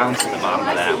lot of grounds at the bottom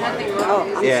of that one. Oh,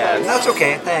 I'm sorry. That's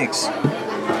okay. Thanks.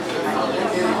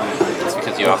 It's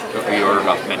because you ordered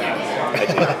off the menu. I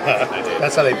did.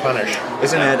 That's how they punish.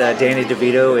 Isn't that Danny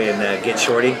DeVito in Get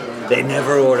Shorty? They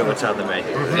never order what's on the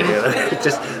menu.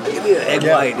 Just give me an egg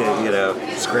white,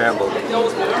 scrambled.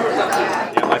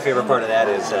 Yeah, my favorite part of that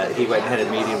is he went and had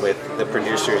a meeting with the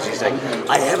producers. He's like,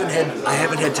 I haven't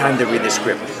had time to read the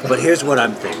script, but here's what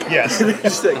I'm thinking. Yes.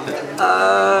 Just like,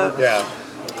 yeah.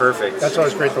 Perfect. That's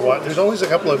always great to watch. There's always a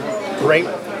couple of great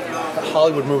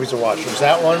Hollywood movies to watch. There's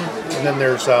that one, and then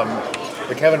there's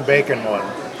the Kevin Bacon one.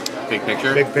 Big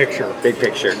Picture? Big Picture. Big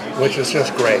Picture. Which is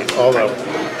just great. All the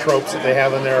tropes that they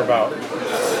have in there about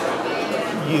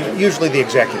usually the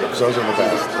executives. Those are the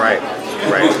best. Right.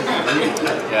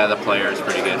 Yeah, The Player is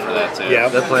pretty good for that too. Yeah,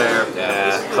 The Player.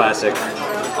 Yeah, classic.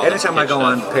 Anytime I go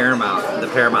on Paramount, the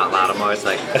Paramount lot, I'm always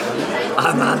like,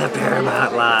 I'm on the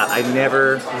Paramount lot. I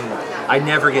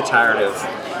never get tired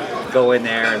of going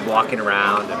there and walking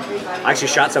around. And I actually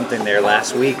shot something there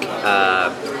last week.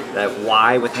 That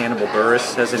Y with Hannibal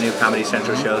Buress has a new Comedy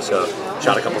Central show, so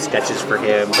shot a couple sketches for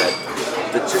him.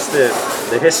 But just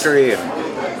the history, and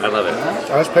I love it.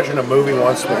 I was pitching a movie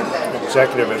once with an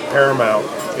executive at Paramount.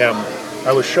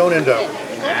 I was shown into.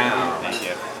 Wow,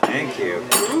 thank you.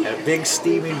 And a big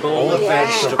steaming bowl of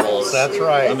vegetables. That's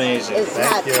right. Amazing.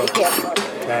 Thank you.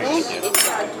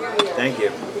 Thank you.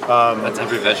 That's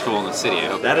every vegetable in the city, I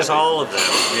hope. That is all of them.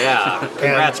 Yeah.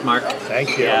 Congrats, Marc.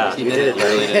 Thank you. Yeah, you did it. You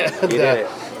really did. You did it.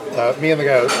 Me and the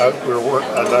guy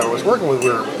I was working with, we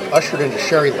were ushered into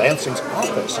Sherry Lansing's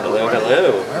office. Hello.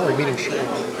 Why are we meeting Sherry?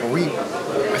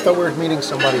 I thought we were meeting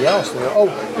somebody else. They go,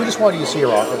 we just wanted you to see her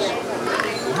office.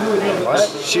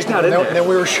 What? She's not in there. And then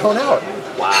we were shown out.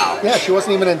 Wow. Yeah, she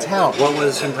wasn't even in town. What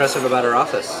was impressive about her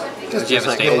office? Did you have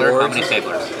a stapler? How many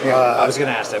staplers? I was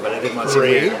going to ask that, but I didn't want to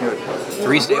see.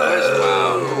 3 staplers?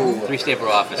 Wow. 3 stapler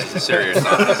office is a serious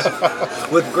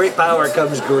office. With great power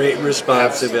comes great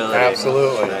responsibility.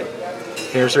 Absolutely.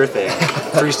 Here's her thing.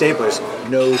 3 staplers,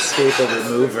 no staple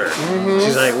remover. Mm-hmm.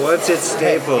 She's like, once it's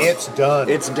stapled, it's done.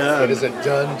 It's done. It is a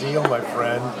done deal, my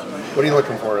friend. What are you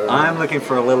looking for? I'm looking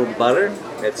for a little butter.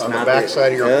 It's on not the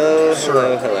backside of your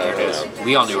syrup. Hello.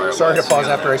 We all knew where it was. Sorry to pause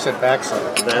after I said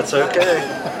backside. That's okay.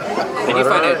 And you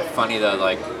find it funny though,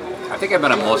 like, I think I've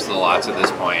been on most of the lots at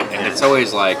this point, and it's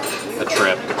always like a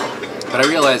trip. But I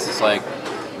realize it's like,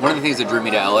 one of the things that drew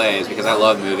me to LA is because I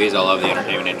love movies. I love the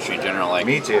entertainment industry in general. Like,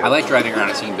 me too. I like driving around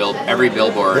and seeing every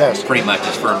billboard pretty much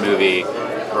is for a movie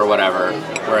or whatever.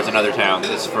 Whereas in other towns,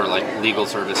 it's for like legal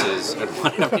services and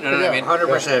whatever. You know what I mean?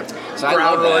 100%. So I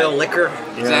Brown love that. Royal liquor.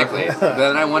 Exactly. But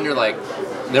then I wonder, like,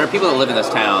 there are people that live in this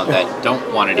town that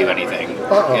don't want to do anything.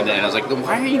 And then I was like, then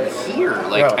why are you here?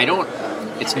 Like, I don't.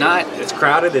 It's not. It's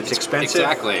crowded. It's expensive.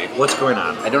 Exactly. What's going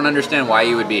on? I don't understand why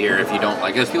you would be here if you don't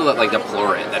like. There's people that like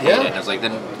deplore it, that hate it. And it's like,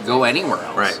 then go anywhere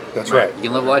else. Right. That's right. You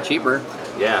can live a lot cheaper.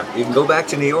 Yeah, you can go back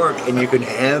to New York and you can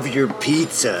have your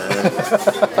pizza.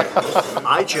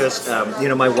 I just,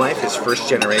 my wife is first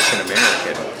generation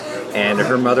American, and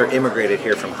her mother immigrated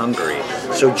here from Hungary.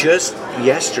 So just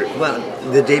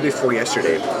the day before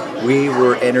yesterday, we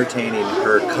were entertaining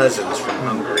her cousins from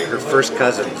Hungary, her first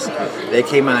cousins. They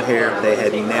came out here, they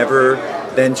had never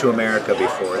been to America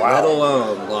before, let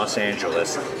alone Los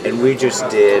Angeles, and we just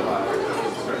did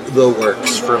the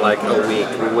works for like a week.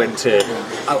 We went to,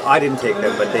 I didn't take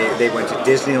them, but they went to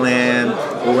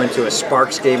Disneyland. We went to a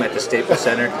Sparks game at the Staples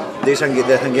Center.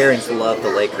 The Hungarians love the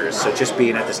Lakers, so just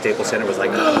being at the Staples Center was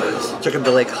like, took them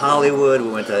to Lake Hollywood.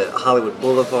 We went to Hollywood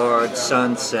Boulevard,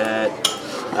 Sunset.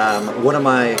 One of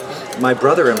my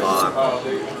brother-in-law,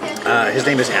 his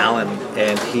name is Alan,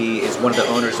 and he is one of the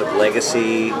owners of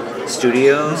Legacy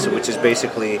Studios, which is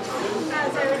basically,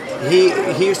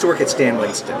 he used to work at Stan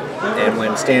Winston, and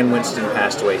when Stan Winston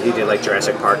passed away, he did like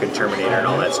Jurassic Park and Terminator and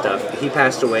all that stuff. He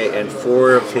passed away, and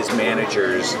 4 of his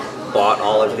managers bought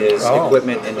all of his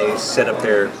equipment, and they set up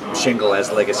their shingle as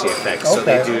Legacy Effects. So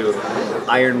they do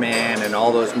Iron Man and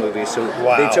all those movies. So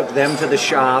they took them to the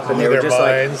shop, and they were just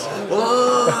like,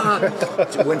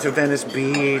 went to Venice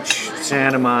Beach,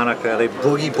 Santa Monica. They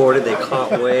boogie boarded, they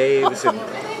caught waves, and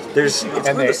it's one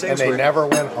of those things they never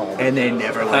went home. And they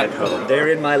never went home. They're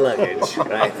in my luggage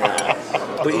right now.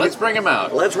 But let's bring them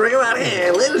out. Let's bring them out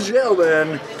here, ladies and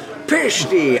gentlemen.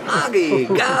 Pishti, Agi,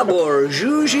 Gabor,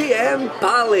 Zhuji, and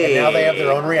Polly. And now they have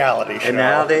their own reality show. And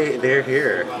now they're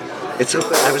here. It's so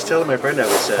fun. I was telling my friend I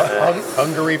was...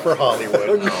 Hungary for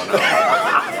Hollywood.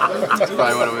 That's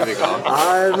probably what it would be called.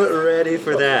 I'm ready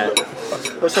for that.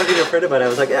 I was talking to a friend about it. I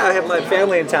was like, I have my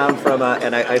family in town from...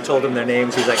 and I told him their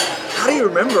names. He's like, how do you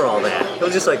remember all that? He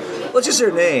was just like, well, it's just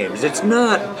their names. It's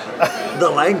not the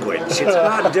language. It's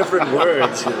not different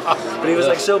words. But he was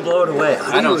like so blown away.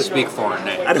 I don't speak foreign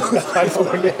names. I don't speak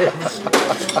foreign names.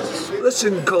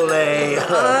 Listen, Cole,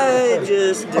 I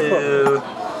just do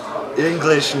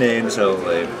English names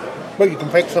only. But you can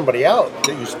pick somebody out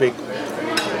that you speak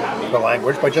the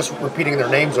language by just repeating their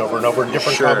names over and over in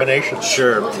different combinations.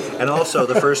 Sure. And also,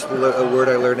 the first word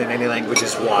I learned in any language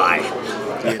is why.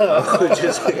 You know,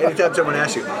 just anytime someone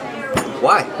asks you,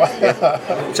 why? Yeah.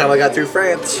 That's how I got through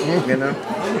France, you know.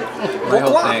 My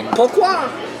whole thing. Pourquoi?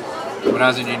 When I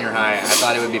was in junior high, I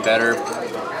thought it would be better.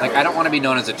 Like, I don't want to be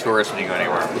known as a tourist when you go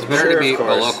anywhere. It's better to be a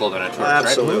local than a tourist,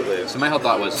 Absolutely. Right? So my whole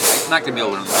thought was, I'm not going to be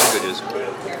able to learn the languages.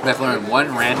 But if I learn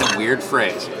one random weird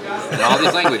phrase in all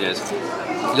these languages,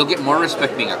 you'll get more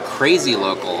respect being a crazy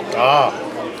local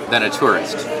than a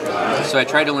tourist. So I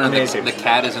tried to learn the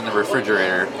cat is in the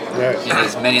refrigerator in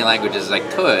as many languages as I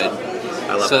could.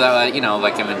 So that,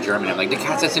 like I'm in German, I'm like, the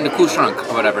cat's in the Kühlschrank,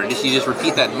 or whatever, and you just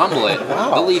repeat that and mumble it.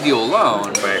 They'll leave you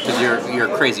alone, because you're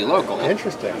a crazy local.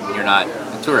 Interesting. You're not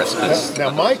a tourist. Now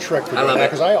my trick for doing that,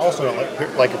 because I also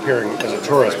don't like appearing as a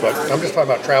tourist, but I'm just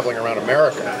talking about traveling around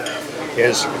America,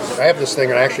 is I have this thing,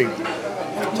 and I actually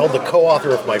told the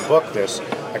co-author of my book this,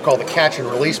 I call the catch and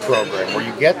release program, where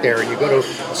you get there and you go to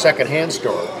a secondhand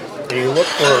store, and you look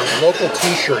for local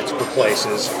T-shirts for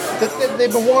places that they've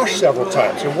been washed several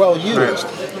times, they're well used,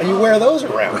 and you wear those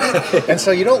around. And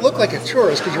so you don't look like a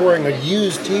tourist because you're wearing a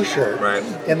used T-shirt. Right.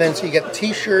 And then so you get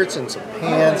T-shirts and some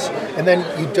pants, and then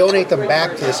you donate them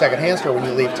back to the second-hand store when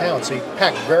you leave town. So you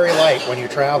pack very light when you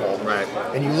travel,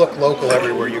 and you look local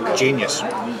everywhere you go. Genius.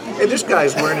 Hey, this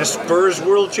guy's wearing a Spurs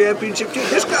World Championship team.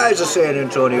 This guy's a San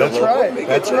Antonio local.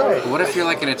 That's right. What if you're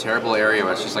like in a terrible area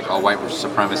where it's just like all white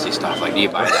supremacy stuff? Like, do you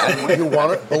buy that? You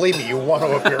want to, believe me, you want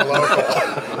to appear local.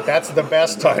 That's the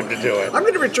best time to do it. I'm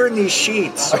going to return these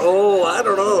sheets. Oh, I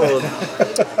don't know.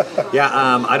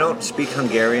 I don't speak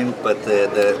Hungarian, but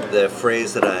the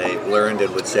phrase that I learned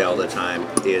and would say all the time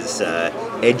is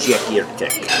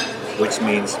egyetértek, which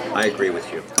means I agree with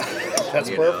you. That's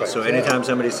perfect. So anytime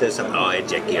somebody says something,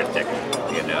 egyetértek,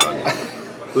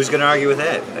 who's going to argue with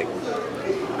that? Like,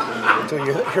 until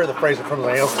you hear the phrase from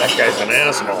somebody else, that guy's an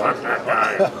asshole.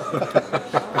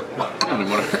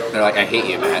 They're like, I hate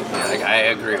you, Matt. You're like, I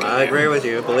agree with you. I agree with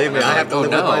you. Believe me, I have to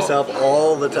live with myself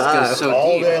all the time. This goes so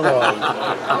all deep. day long.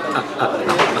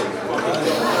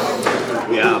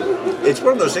 Yeah. It's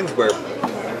one of those things where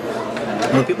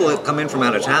when people come in from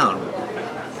out of town,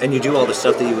 and you do all the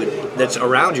stuff that's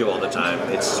around you all the time,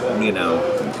 it's,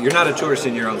 you're not a tourist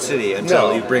in your own city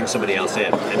until you bring somebody else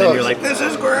in. And then you're like, this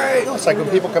is great. It's like when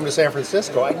people come to San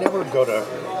Francisco, I never go to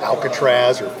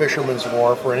Alcatraz or Fisherman's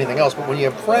Wharf or anything else, but when you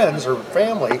have friends or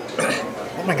family,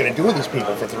 what am I going to do with these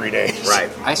people for 3 days? Right.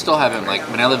 I still haven't,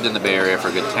 when I lived in the Bay Area for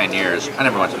a good 10 years, I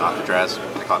never went to Alcatraz.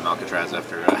 I call it Alcatraz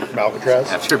after...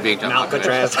 Alcatraz? After being to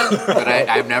Alcatraz. But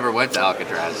I've never went to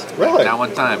Alcatraz. Really? Not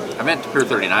one time. I went to Pier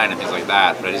 39 and things like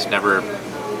that, but I just never...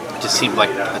 It just seemed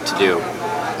like a to-do.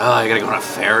 Oh, I gotta go on a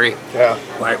ferry? Yeah.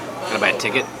 Right. Gotta buy a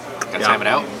ticket? Gotta time it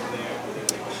out?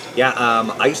 Yeah,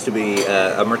 I used to be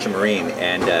a merchant marine,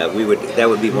 and that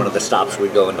would be one of the stops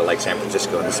we'd go into, San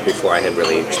Francisco, and this is before I had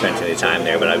really spent any time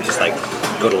there, but I would just,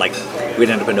 go to, we'd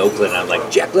end up in Oakland, and I'm like,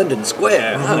 Jack London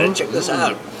Square, I'm gonna check this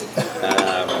out.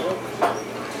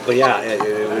 But yeah,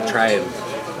 we try and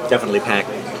definitely pack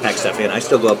stuff in. I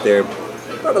still go up there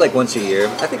probably once a year.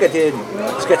 I think I did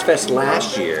Sketchfest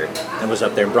last year and was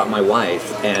up there and brought my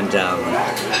wife, and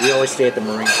we always stay at the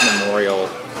Marines Memorial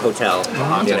Hotel.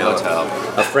 Hotel.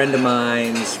 A friend of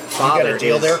mine's father. You got a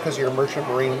deal there because you're a merchant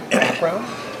marine background?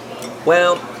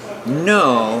 Well,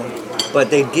 no,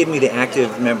 but they give me the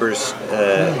active members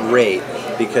rate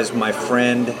because my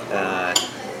friend,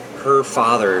 her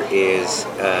father is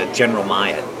General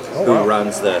Myatt, who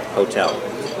runs the hotel,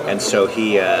 and so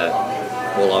he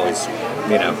will always,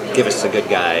 give us a good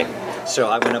guy. So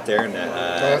I went up there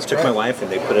and took my wife,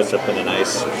 and they put us up in a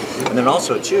nice. And then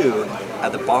also too,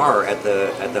 at the bar at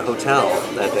the hotel.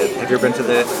 Have you ever been to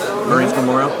the Marines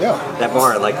Memorial? Yeah. That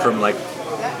bar, from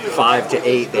 5 to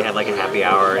 8, they had a happy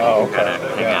hour, and you can kind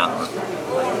of hang out.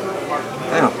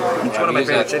 It's one of my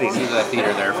favorite cities. We've used that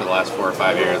theater there for the last 4 or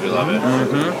 5 years. We love it.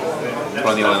 Mm-hmm. It's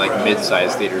one of the only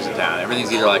mid-sized theaters in town.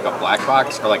 Everything's either a black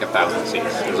box or 1,000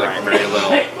 seats. There's very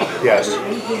little. Yes.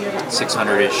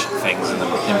 600-ish things in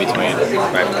between.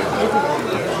 Right.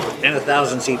 And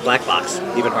 1,000-seat black box,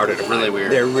 even harder to find. Really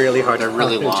weird. They're really hard. They're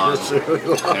really long,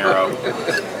 narrow.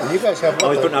 You guys have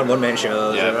always putting on one-man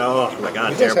shows. Yeah. Oh my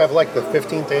God. You guys have the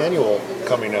 15th annual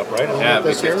coming up, right?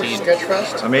 This year,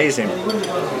 Sketchfest. Amazing.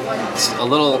 It's a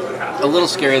little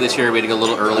scary this year. We had to go a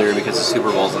little earlier because the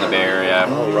Super Bowl's in the Bay Area.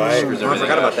 Oh right. I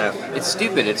forgot about that. It's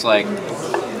stupid. It's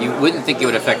you wouldn't think it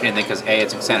would affect anything because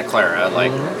it's in Santa Clara.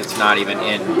 It's not even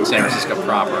in San Francisco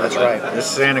proper. That's right. The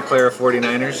Santa Clara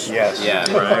 49ers? Yes.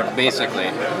 Yeah, right.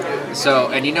 Basically. So,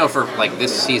 and for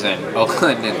this season,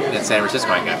 Oakland and San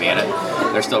Francisco aren't going to be in it.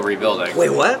 They're still rebuilding.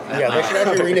 Wait, what? Yeah, they should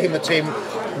actually rename the team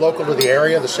local to the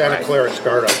area, the Santa Clara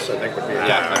Startups, I think would be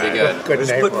that'd be good. Good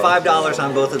just name put $5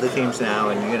 on both of the teams now,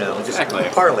 and just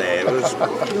parlay. It was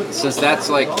since that's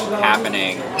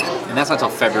happening, and that's not until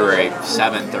February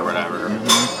 7th or whatever.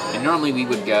 Mm-hmm. And normally we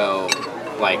would go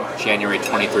January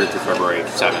 23rd through February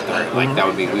 7th, or that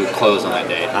would be, we would close on that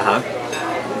date.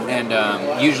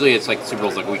 And usually it's the Super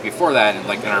Bowl's a week before that, and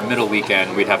in our middle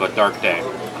weekend we'd have a dark day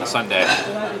on a Sunday.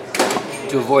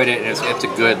 To avoid it, and it's a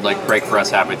good break for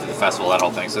us halfway through the festival, that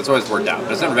whole thing. So it's always worked out.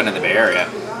 But it's never been in the Bay Area,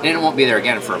 and it won't be there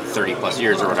again for 30 plus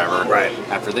years or whatever. Right.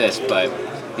 After this, but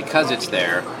because it's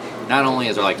there, not only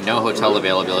is there no hotel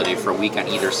availability for a week on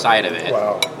either side of it.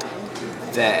 Wow.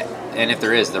 And if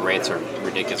there is, the rates are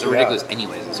ridiculous. They're ridiculous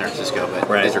anyways in San Francisco,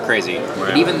 but these are crazy. Right.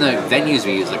 But even the venues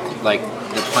we use, the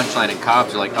Punchline and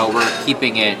Cobb's, are oh, we're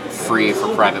keeping it free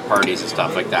for private parties and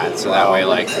stuff like that. So that way,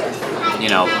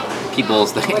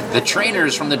 the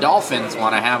trainers from the Dolphins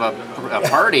want to have a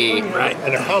party. Right.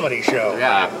 And a comedy show.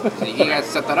 Yeah. So you guys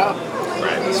set that up.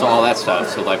 Right. So all that stuff.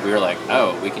 So we were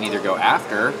we can either go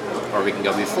after or we can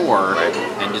go before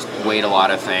and just wait a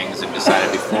lot of things and decided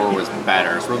before was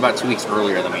better. So we're about 2 weeks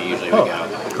earlier than we usually would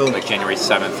go. Cool. January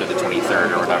 7th to the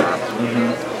 23rd or whatever.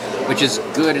 Mm-hmm. Which is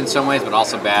good in some ways, but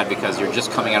also bad because you're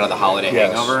just coming out of the holiday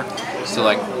hangover. So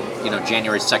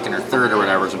January 2nd or 3rd or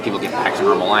whatever is when people get back to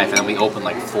normal life, and then we open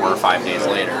 4 or 5 days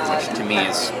later, which to me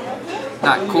is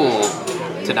not cool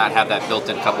to not have that built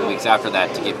in a couple weeks after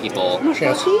that to give people a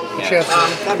chance.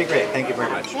 That'd be great. Thank you very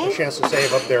much. A chance to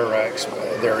save up their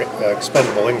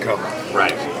expendable income.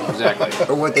 Right. Exactly.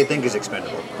 Or what they think is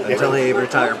expendable until they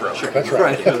retire broke. Sure. That's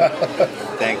right.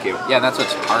 Thank you. Yeah, that's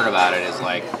what's hard about it is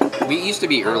we used to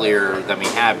be earlier than we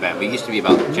have been. We used to be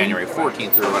about January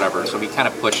 14th or whatever, so we kind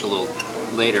of pushed a little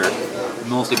later,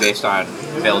 mostly based on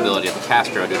availability at the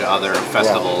Castro due to other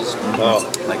festivals,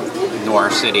 like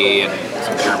Noir City and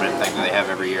some German thing that they have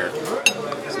every year.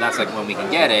 So that's when we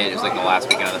can get it. It's the last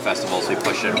weekend of the festival, so we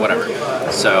push it, whatever.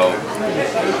 So,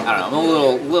 I don't know,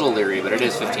 I'm a little leery, but it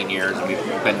is 15 years, and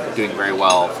we've been doing very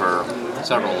well for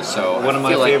several, so one of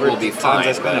my favorite we'll be fine,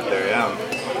 times I spent up there,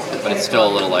 but it's still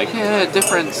a little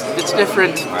different. It's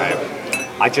different. Right.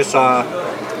 I just saw,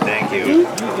 thank you,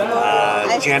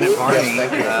 Janet Varney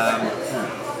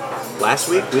last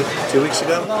week, 2 weeks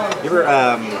ago. You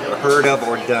ever heard of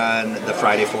or done the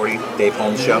Friday 40 Dave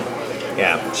Holmes show?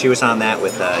 Yeah, she was on that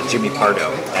with Jimmy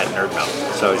Pardo at Nerd Melt.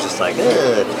 So I was just like,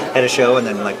 had a show and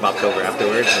then like bopped over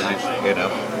afterwards, and you know,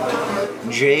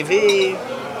 JV.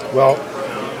 Well,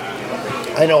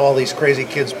 I know all these crazy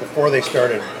kids before they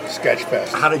started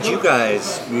Sketchfest. How did you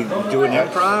guys do an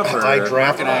improv? Or? I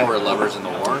drafted. Marc and I were lovers in the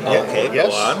war. Okay,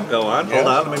 yes. Go on. Yes. Hold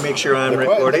on, let me make sure I'm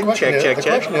recording. Check. The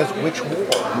question is, which war?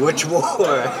 Which war?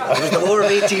 It was the War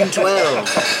of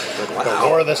 1812. Wow. The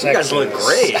War of the Sexes. You guys look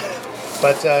great.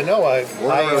 But no,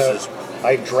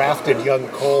 I drafted young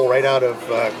Cole right out of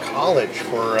college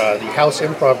for the House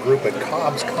Improv group at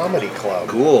Cobb's Comedy Club.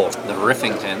 Cool. The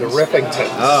Riffingtons.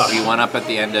 Oh. We went up at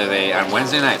the end of on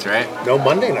Wednesday nights, right? No,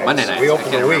 Monday nights. Monday nights. We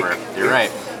opened the week. You're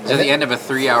right. It's at the end of a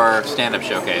 3-hour stand-up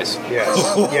showcase.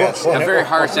 Yes. A very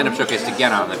hard stand-up showcase to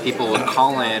get on. That people would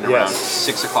call in around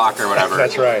 6 o'clock or whatever.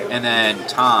 That's right. And then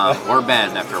Tom, or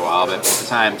Ben after a while, but at the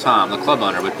time Tom, the club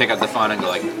owner, would pick up the phone and go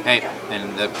like, hey,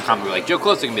 and the comic would be like, Joe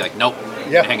Close, can be like, nope.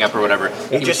 Yeah. Hang up or whatever.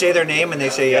 You just say their name and they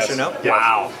say yes or no?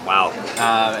 Yes. Wow.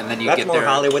 And then you That's get more there.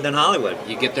 Hollywood than Hollywood.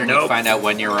 You get there and you find out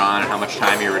when you were on and how much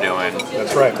time you were doing.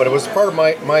 That's right. But it was part of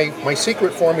my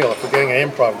secret formula for getting an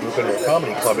improv group into a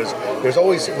comedy club is there's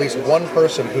always at least one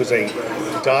person who's a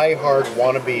die-hard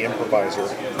wannabe improviser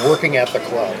working at the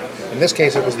club. In this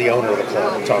case, it was the owner of the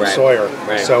club, Tom Sawyer.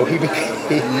 Right. So he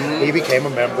became a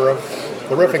member of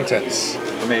the Riffingtons.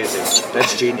 Amazing.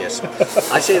 That's genius.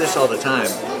 I say this all the time.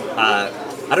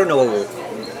 I don't know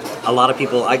a lot of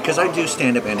people, because I do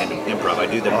stand-up and improv. I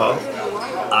do them both.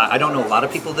 I don't know a lot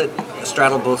of people that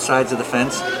straddle both sides of the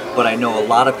fence, but I know a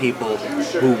lot of people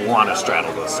who want to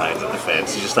straddle both sides of the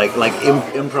fence. Just like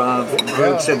improv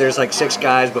groups, and there's like 6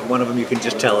 guys, but one of them you can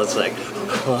just tell it's like,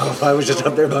 oh, if I was just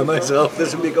up there by myself,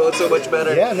 this would be going so much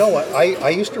better. Yeah, no, I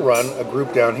used to run a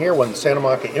group down here when Santa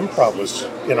Monica Improv was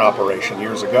in operation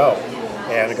years ago,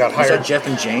 and it got hired. Was that Jeff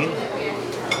and Jane?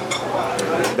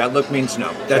 That look means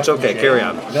no. That's okay. Carry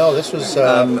on. No, this was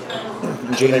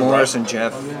Jane Morris and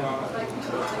Jeff.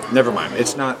 Never mind.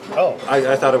 It's not. Oh.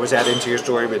 I thought it was added into your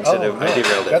story, but instead of I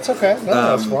derailed it. That's okay.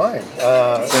 No, that's fine.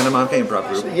 Santa Monica Improv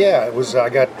Group. Yeah, it was. I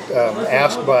got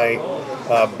asked by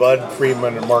Bud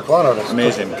Friedman and Marc Lano to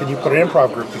Amazing. Can you put an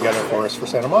improv group together for us for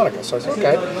Santa Monica? So I said,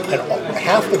 okay. And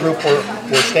half the group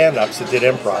were stand-ups that did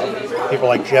improv. People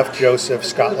like Jeff Joseph,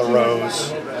 Scott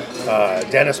LaRose,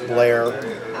 Dennis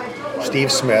Blair,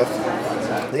 Steve Smith.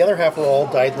 The other half were all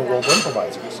dyed-in-the-wool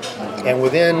improvisers. And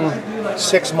within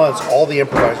 6 months, all the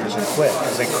improvisers had quit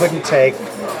because they couldn't take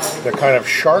the kind of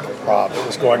shark prop that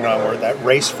was going on, where that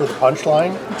race for the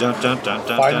punchline,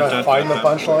 find the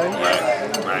punchline.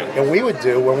 Right. And we would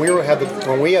do when we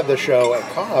had the show at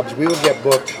Cobb's, we would get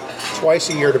booked twice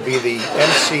a year to be the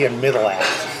MC and middle act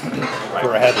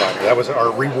for a headliner. That was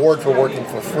our reward for working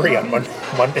for free on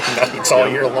Monday nights all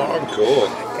year long. Cool.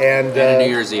 And a New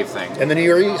Year's Eve thing. And the New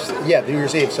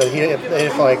Year's Eve. So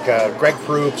if like Greg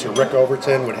Proops or Rick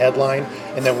Overton would headline,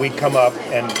 and then we'd come up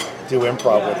and do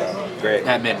improv with them. Great.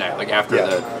 At midnight, like after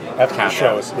the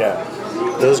shows. Yeah.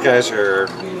 Those guys are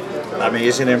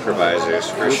amazing improvisers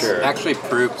for sure. Actually,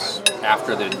 Proops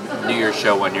after the New Year's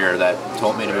show one year that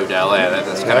told me to move to LA.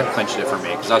 That's kind of clinched it for me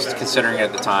because I was considering it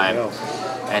at the time.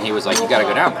 And he was like, you got to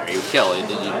go down there. You kill.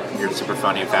 You're super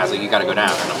funny and fast. Like, you got to go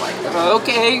down. And I'm like,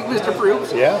 okay, Mr.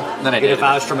 Proops. Yeah. And then I did. Get a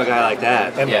vouch from a guy like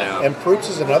that. And Proops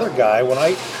is another guy. When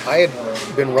I had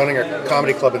been running a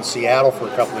comedy club in Seattle for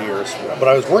a couple of years, but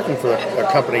I was working for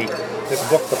a company that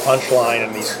booked the Punchline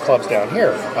and these clubs down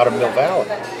here out of Mill Valley.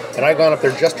 And I'd gone up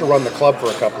there just to run the club for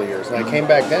a couple of years. And I came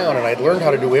back down and I'd learned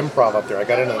how to do improv up there. I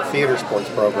got into the theater sports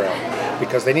program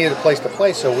because they needed a place to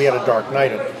play, so we had a dark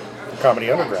night at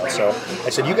Comedy Underground. So I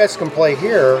said, you guys can play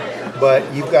here, but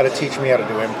you've got to teach me how to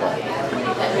do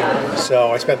improv.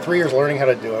 So I spent 3 years learning how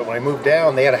to do it. When I moved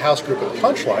down, they had a house group at the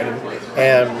Punchline,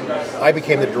 and I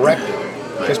became the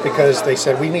director just because they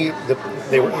said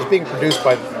it was being produced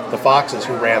by the Foxes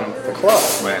who ran the club.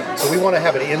 Right. So we want to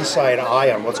have an inside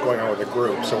eye on what's going on with the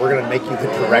group. So we're going to make you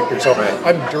the director. So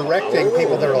I'm directing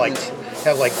people that are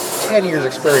have 10 years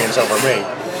experience over me.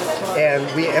 And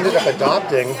we ended up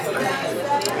adopting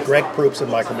Greg Proops and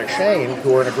Michael McShane,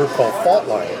 who were in a group called Fault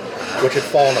Line, which had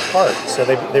fallen apart. So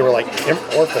they were like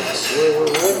orphans.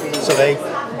 So they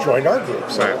joined our group.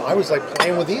 So I was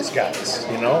playing with these guys,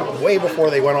 way before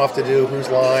they went off to do Whose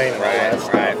Line.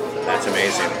 Right. That's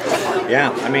amazing.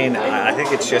 Yeah, I mean, I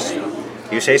think it's just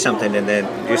you say something and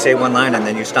then you say one line and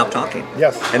then you stop talking.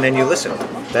 Yes. And then you listen.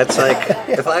 That's like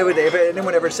if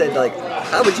anyone ever said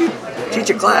how would you teach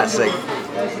a class?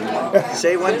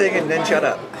 Say one thing and then shut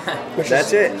up.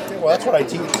 That's it. Well, that's what I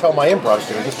tell my improv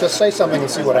students. Just say something and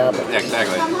see what happens. Yeah,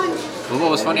 exactly. Well,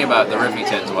 what was funny about the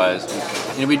Riffingtons was,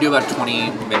 we do about a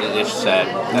 20-minute-ish set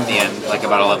at the end, like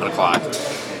about 11 o'clock.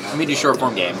 And we do short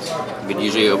form games. We'd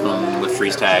usually open them with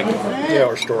freeze tag. Yeah,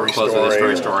 or story. Close with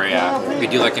a story, yeah. We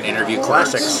do like an interview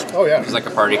classics. Oh, yeah. It's like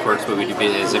a party quirks, but we do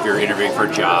it as if you're interviewing for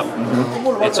a job.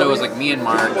 Mm-hmm. And so it was like me and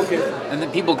Marc, and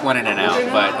then people went in and out,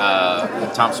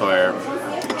 but Tom Sawyer,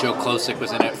 Joe Klosick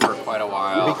was in it for quite a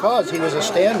while. Because he was a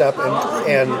stand-up,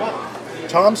 and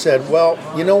Tom said, well,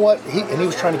 you know what? He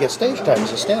was trying to get stage time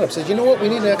as a stand-up. Said, you know what? We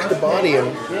need an extra body in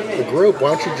the group.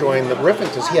 Why don't you join the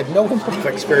Riffingtons? He had no improv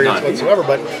experience whatsoever,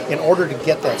 but in order to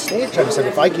get that stage time, he said,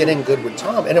 if I get in good with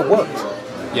Tom, and it worked.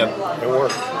 Yep. It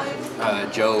worked.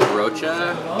 Joe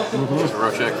Rocha,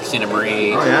 Rocha, Christina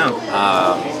Marie. Oh,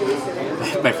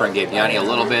 yeah. My friend Gabe Yanni a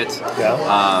little bit.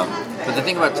 Yeah. But the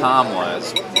thing about Tom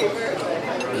was,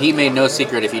 he made no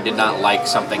secret if he did not like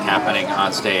something happening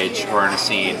on stage or in a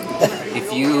scene.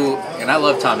 If you, and I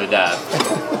love Tom to death,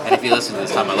 and if you listen to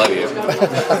this, Tom, I love you.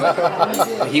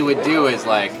 What he would do is,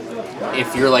 like,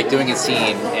 if you're, like, doing a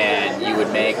scene and you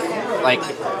would make, like,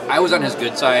 I was on his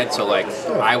good side, so, like,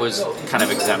 I was kind of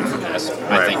exempt from this,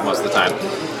 I think, most of the time.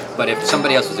 But if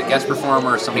somebody else was a guest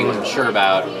performer or somebody he wasn't sure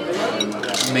about,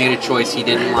 made a choice he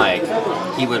didn't like,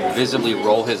 he would visibly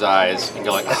roll his eyes and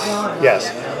go like,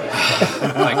 yes.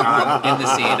 like in the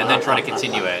scene, and then try to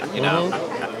continue it, you know?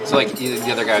 So like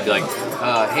the other guy would be like,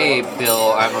 hey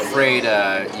Bill, I'm afraid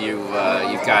you've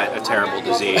got a terrible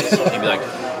disease. And he'd be like,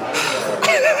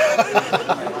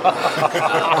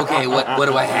 okay, what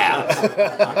do I have?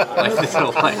 Like this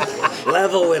little like,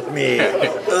 level with me.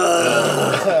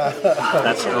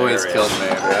 That's always killed me.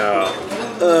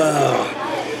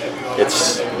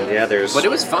 There's. But it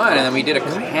was fun, and then we did a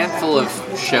handful of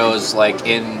shows like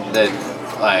in the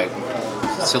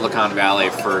Silicon Valley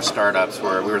for startups,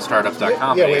 where we were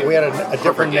startups.com. Yeah, we had a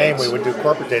different name. We would do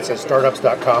corporate dates as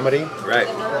startups.comedy. Right.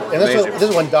 And this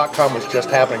is when .com was just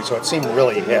happening, so it seemed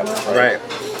really hip. Right.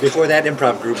 Before that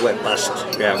improv group went bust.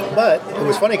 Yeah. But it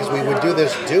was funny because we would do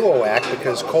this duo act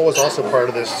because Cole was also part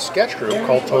of this sketch group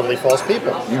called Totally False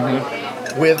People.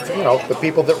 Mm-hmm. With, the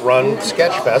people that run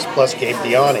Sketchfest plus Gabe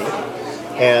Diani.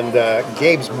 And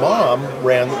Gabe's mom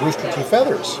ran Rooster T.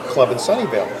 Feathers Club in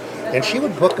Sunnyvale. And she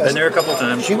would book us. Been there a couple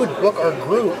times. She would book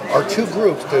our two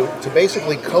groups to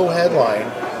basically co-headline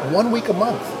 1 week a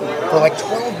month for like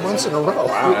 12 months in a row.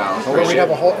 Wow. We'd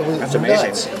have a whole. It was That's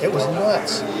nuts. amazing. It was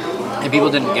nuts. And people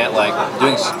didn't get, like,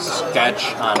 doing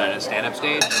sketch on a stand-up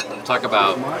stage. Talk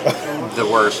about the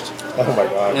worst. Oh my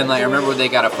God. And like I remember they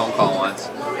got a phone call once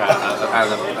out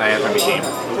of the IFMB team.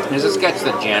 There's a sketch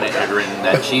that Janet had written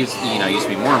that she's used to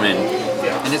be Mormon,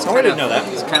 and it's I didn't know that.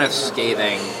 It's kind of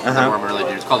scathing the Mormon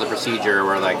religion. It's called The Procedure,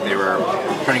 where like they were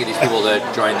trying to get these people to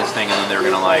join this thing, and then they were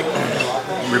gonna like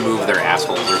remove their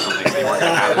assholes or something. They weren't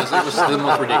gonna have it. It was the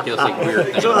most ridiculously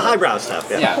weird thing. So the highbrow stuff.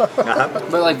 Yeah.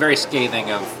 But like very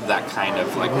scathing of that kind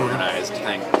of like organized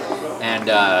thing, and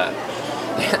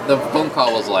the phone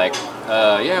call was like,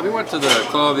 we went to the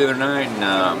club the other night,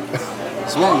 and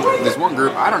this one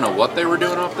group, I don't know what they were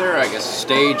doing up there, I guess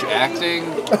stage acting,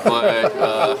 but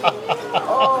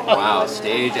wow,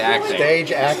 stage acting.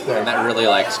 Stage acting. And that really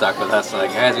like stuck with us, like,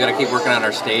 guys, we gotta keep working on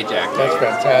our stage acting. That's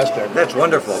fantastic. That's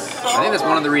wonderful. I think that's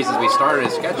one of the reasons we started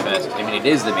Sketchfest. I mean, it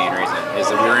is the main reason, is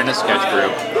that we were in a sketch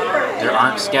group. There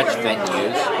aren't sketch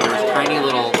venues. There was tiny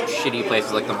little shitty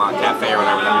places like the Mock Cafe or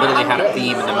whatever that literally had a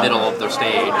theme in the middle of their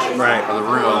stage, right, or the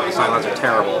room. The sidelines are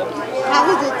terrible. How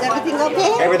is it? Everything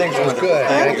okay? Everything's good.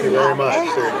 Thank you very much.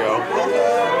 There you go.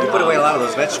 You put away a lot of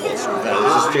those vegetables.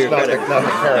 Just to not the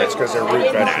carrots because they're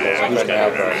root vegetables. I couldn't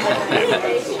have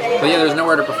those. But yeah, there's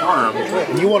nowhere to perform.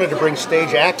 And you wanted to bring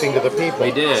stage acting to the people.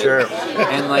 We did. Sure.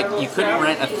 And like, you couldn't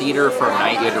rent a theater for a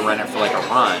night. You had to rent it for like a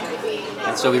run.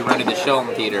 And so we rented the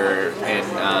Sheldon Theater in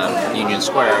Union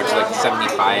Square, which is like a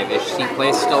 75-ish seat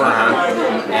place still around,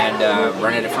 and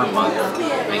rented it for a month.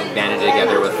 We banded it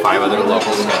together with 5 other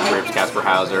local sketch groups, Casper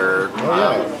Hauser,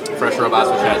 Fresh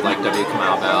Robots, which had like W.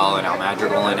 Kamau Bell and Al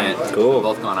Madrigal in it. Cool.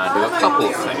 Both gone on to do a couple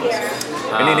of things.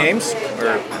 Any names?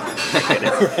 Or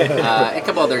a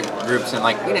couple other groups, and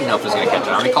like we didn't know if it was going to catch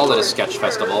on. We called it a sketch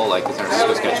festival, like the San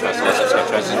Francisco Sketch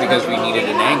Festival, just because we needed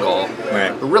an angle.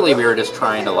 Right. But really, we were just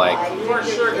trying to like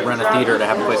rent a theater to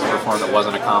have a place to perform that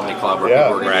wasn't a comedy club where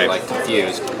people were going to be like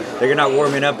confused. They're not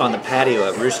warming up on the patio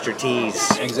at Rooster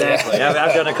Tea's. Exactly. Yeah,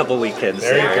 I've done a couple weekends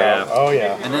there. You go. Yeah. Oh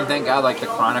yeah. And then thank God, like the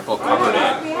Chronicle covered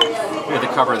it with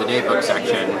a cover of the daybook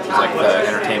section, which is like the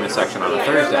entertainment section on a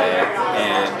Thursday,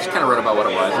 and just kind of wrote about what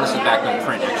it was. And this is back when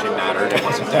print actually mattered. It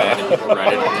wasn't dead, and people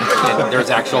read it. And there's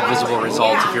actual visible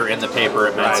results. If you're in the paper,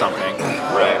 it meant something.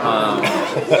 Right.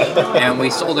 And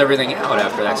we sold everything out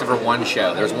after that, except for one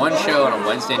show. There was one show on a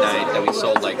Wednesday night that we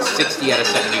sold like 60 out of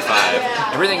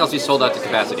 75. Everything else we sold out to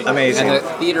capacity. Amazing. And the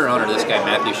theater owner, this guy,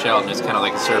 Matthew Sheldon, is kind of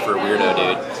like a surfer weirdo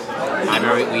dude. I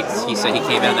remember he said he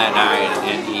came in that night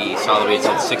and he saw that we had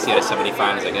sold 60 out of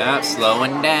 75. He's like,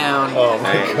 slowing down. Oh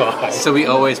my God. So we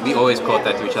always quote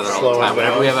that to each other all the time.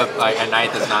 Whenever we have a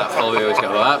night that's not full, we always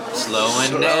go up,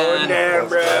 slowing down. Slowing down,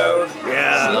 bro.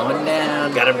 Yeah. Slowing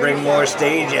down. Got to bring more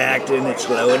stage acting. It's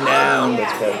slowing down.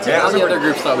 Yeah, all the other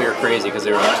groups thought we were crazy because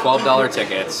they were like $12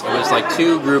 tickets. It was like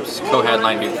two groups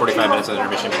co-headline doing 45 minutes of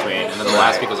intermission between, and then the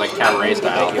last week was like cabaret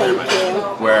style,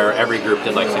 where every group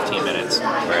did like 15 minutes.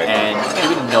 Right. And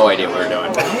we had no idea what we were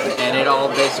doing. And it all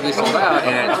basically sold out.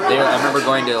 And I remember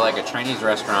going to like a Chinese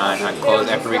restaurant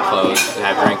after we closed to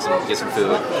have drinks and get some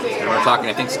food. And we were talking,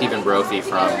 I think Stephen Brophy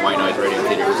from White Noise Radio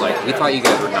Theater was like, we thought you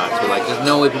guys were nuts. We're like, there's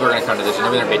no way people are going to come to this.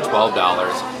 You're never going to pay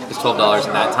 $12. It's $12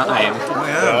 in that time.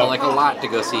 Felt like a lot to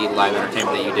go see live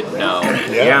entertainment that you didn't know.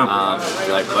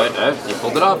 You're like, but you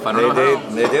pulled it off. I don't know how.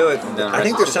 They do it. I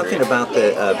think there's something about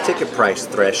the ticket price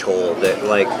threshold that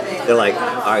they're like,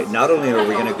 all right, not only are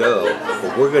we going to go,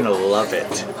 but we're going to love it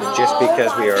just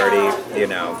because we already,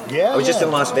 I was just in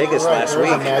Las Vegas last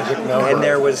week, and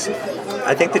there was,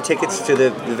 I think the tickets to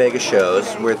the Vegas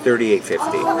shows were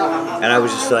 $38.50, and I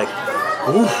was just like,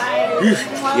 ooh.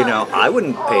 I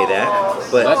wouldn't pay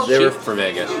that, but that's cheap for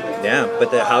Vegas. Yeah,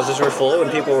 but the houses were full,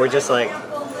 and people were just like,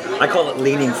 I call it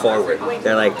leaning forward.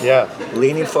 They're like,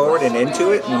 leaning forward and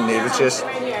into it, and it was just.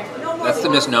 That's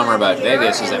the misnomer about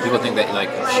Vegas, is that people think that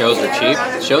like shows are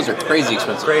cheap. Shows are crazy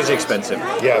expensive. Crazy expensive.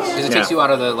 Yes. Because it takes you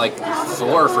out of the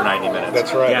floor for 90 minutes.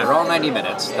 That's right. Yeah, they're all 90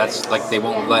 minutes. That's like they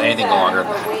won't let anything go longer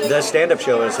than that. The stand-up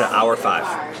show is an hour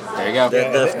 5. There you go.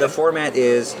 The format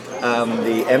is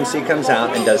the MC comes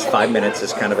out and does 5 minutes.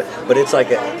 It's kind of but it's like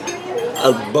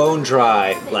a bone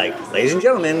dry, like, ladies and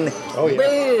gentlemen. Oh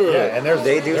yeah. And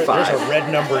they do 5. There's a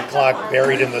red numbered clock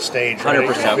buried in the stage.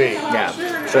 100%.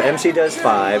 Yeah. So MC does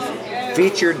 5.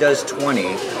 Feature does 20,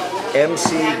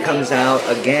 MC comes out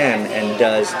again and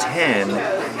does 10,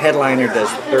 headliner does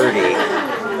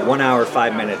 30, 1 hour,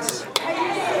 5 minutes.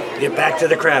 Get back to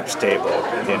the craps table.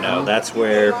 That's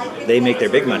where they make their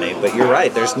big money. But you're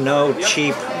right, there's no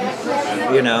cheap,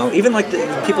 even like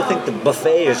people think the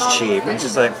buffet is cheap. It's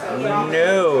just like,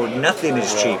 no, nothing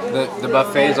is cheap. The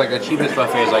buffet is like, the cheapest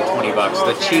buffet is like $20.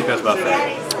 The cheapest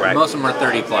buffet. Right. Most of them are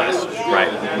 30 plus.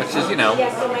 Right. Which is,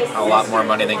 a lot more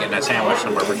money than getting a sandwich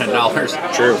somewhere for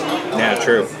 $10. True. Yeah,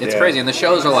 true. It's crazy. And the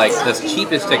shows are like, the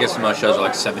cheapest tickets to most shows are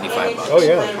like $75. Oh,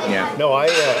 yeah. No, I've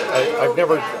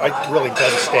really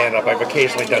done stand-up. I've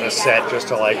occasionally done a set just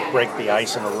to like break the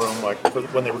ice in a room, like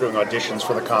when they were doing auditions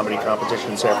for the comedy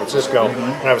competition in San Francisco,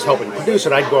 and I was helping produce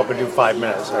it. I'd go up and do 5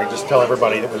 minutes. I'd just tell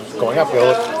everybody that was going up,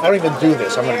 I don't even do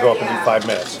this. I'm going to go up and do 5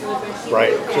 minutes,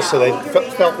 right? Just so they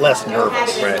felt less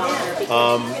nervous. Right.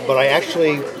 But I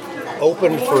actually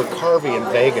opened for Carvey in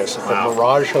Vegas at the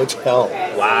Mirage Hotel.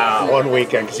 Wow. One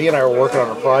weekend, because he and I were working on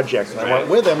a project, and I went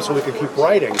with him so we could keep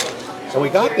writing. And we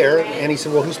got there, and he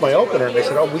said, well, who's my opener? And they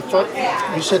said,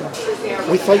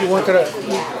 we thought you weren't going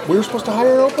to, we were supposed to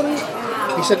hire an opener?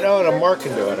 He said, no, Marc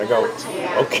can do it. I go,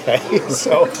 okay.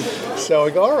 So I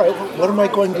go, all right, what am I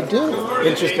going to do?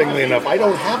 Interestingly enough, I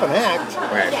don't have an act.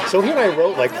 Right. So he and I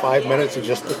wrote like 5 minutes of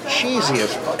just the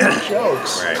cheesiest fucking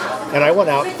jokes. Right. And I went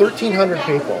out, 1,300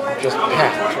 people, just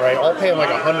packed, right? All paying like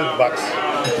 $100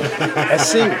 a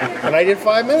seat. And I did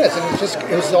 5 minutes, and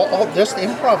it was all just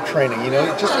improv training,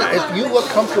 Just if you look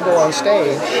comfortable on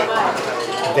stage,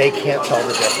 they can't tell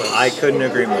the difference. I couldn't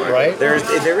agree more. Right? There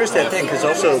is that thing, because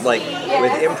also, like,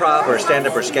 with improv or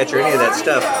stand-up or sketch or any of that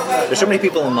stuff, there's so many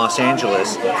people in Los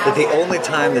Angeles that the only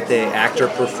time that they act or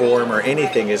perform or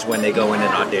anything is when they go in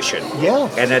and audition. Yeah.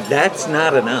 And that's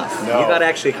not enough. No. You got to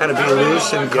actually kind of be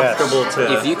loose and comfortable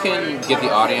to... If you can get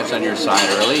the audience on your side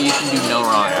early, you can do no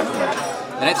wrong after that.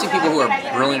 And I've seen people who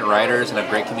are brilliant writers and have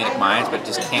great comedic minds, but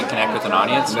just can't connect with an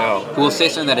audience. No. Who will say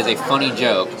something that is a funny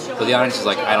joke, but the audience is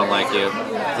like, I don't like you.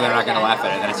 So they're not going to laugh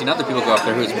at it. And I've seen other people go up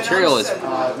there whose material is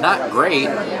not great,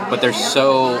 but they're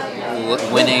so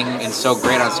winning and so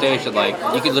great on stage that like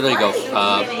you could literally go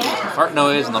fart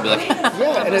noise and they'll be like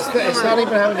yeah, and it's not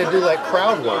even having to do like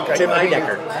crowd work.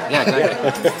 Yeah,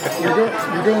 exactly.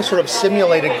 You're doing sort of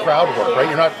simulated crowd work, right?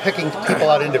 You're not picking people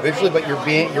out individually, but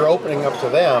you're opening up to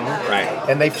them, right?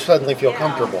 And they suddenly feel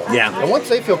comfortable. Yeah. And once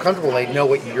they feel comfortable, they know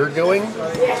what you're doing.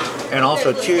 And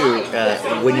also too,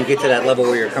 when you get to that level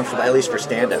where you're comfortable, at least for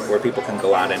stand-up, where people can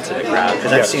go out into the crowd,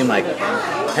 because I've seen like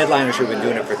headliners who've been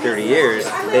doing it for 30 years,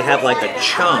 they have like a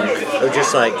chunk of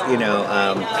just like,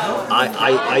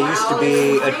 I used to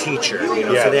be a teacher,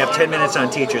 so they have 10 minutes on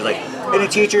teachers, like, any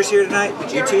teachers here tonight?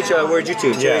 You teach? Where'd you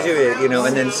teach? Yeah.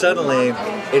 And then suddenly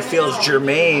it feels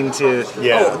germane to,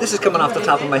 oh, this is coming off the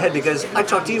top of my head because I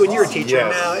talked to you and you're a teacher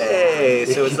now, hey,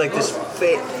 so it's like this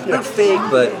fake, not fake,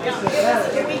 but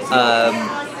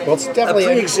well, it's definitely a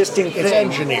pre-existing thing. It's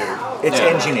engineered. It's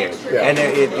engineered, and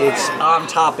it's on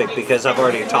topic because I've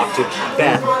already talked to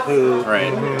Beth, who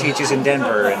teaches in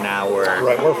Denver, and now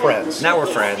we're friends. Now we're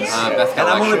friends, Beth and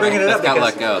I'm only bringing it up Beth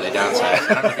because got let go. They downsized.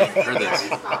 I don't know if you've heard this.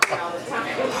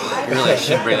 You really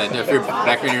shouldn't bring that. If you're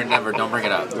back when you're in Denver, don't bring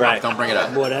it up. Right? Don't bring it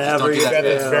up. Whatever. Beth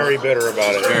is very bitter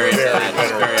about it. Very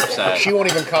upset. She won't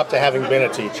even cop to having been a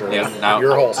teacher. Yeah, no.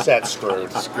 Your whole set's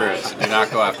screwed. Screwed. So do not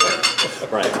go after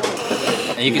it. Right.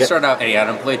 And you can start out any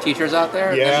unemployed teachers out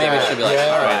there. Yeah. Maybe it should be like,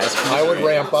 all right, let's I would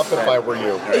ramp up if I were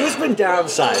you. Who's been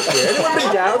downsized here? Anyone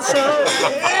been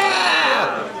downsized?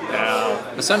 Yeah.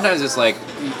 But sometimes it's like,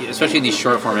 especially in these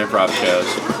short form improv shows.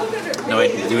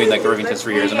 Doing like the Irvingtons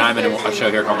for years, and I'm in a show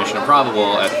here called Mission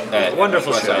Improbable at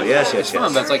wonderful show. Yes. It's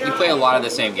fun, but it's like you play a lot of the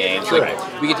same games. Sure. Like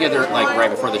we get together like right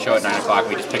before the show at 9:00.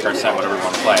 We just pick our set, whatever we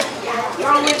want to play.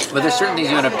 But there's certain things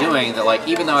you end up doing that, like,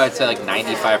 even though I'd say like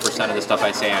 95% of the stuff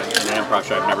I say in an improv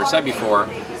show I've never said before,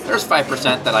 there's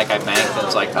 5% that like I banked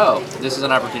that's like, oh, this is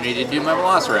an opportunity to do my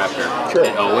Velociraptor. Sure.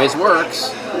 It always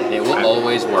works. It will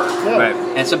always work. Yeah. Right.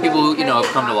 And some people who have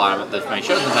come to a lot of my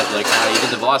shows and be like, oh, you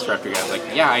did the Velociraptor again. I was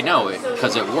like, yeah, I know it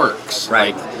because it works.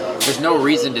 Right. Like, there's no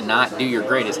reason to not do your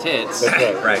greatest hits.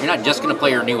 That's right. You're not just going to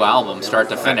play your new album start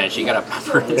to finish. You got to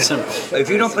pepper in some. If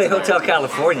you don't play Hotel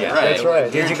California, That's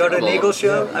right. Did you go to an Eagle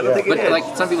show? I don't think you But did. like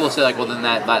some people say, like, well, then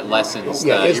that lessens.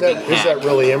 Yeah, is that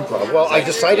really improv? Well, I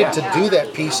decided to do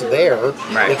that piece there.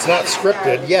 Right. It's not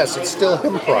scripted. Yes, it's still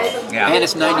improv. Yeah. And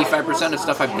it's 95% of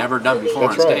stuff I've never done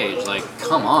before on stage. Like,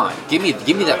 come on, give me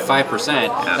that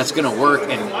 5% that's going to work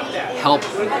and help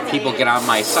people get on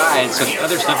my side. So the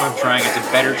other stuff I'm trying has a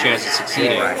better chance of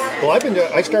succeeding. Right. Well,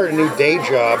 I started a new day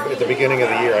job at the beginning of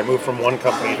the year. I moved from one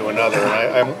company to another,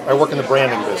 and I work in the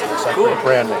branding business. I create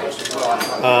brand names.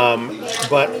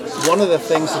 But one of the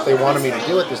things that they wanted me to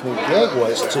do at this new gig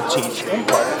was to teach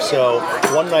improv. So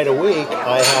one night a week,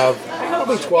 I have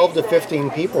probably 12 to 15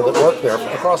 people that work there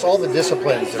across all the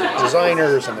disciplines. There's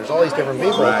designers and there's all these different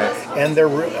people. Right. And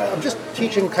I'm just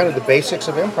teaching kind of the basics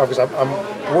of improv because I'm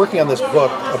working on this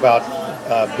book about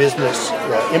business,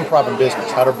 improv and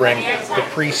business, how to bring the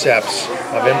precepts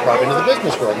of improv into the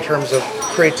business world in terms of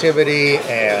creativity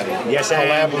and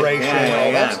collaboration and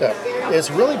all that stuff. It's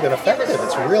really been effective.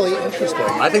 It's really interesting.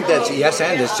 I think that's yes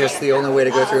and is just the only way to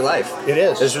go through life. It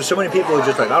is. There's so many people who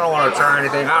just like, I don't want to try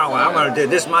anything. I'm going to do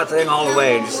this is my thing all the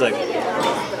way. And just like,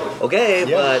 okay,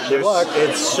 but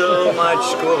it's so much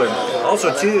cooler.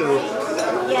 Also, too,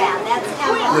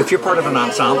 if you're part of an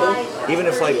ensemble, even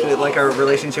if like our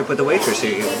relationship with the waitress,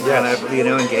 you kind of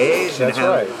engage and That's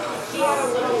right.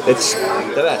 It's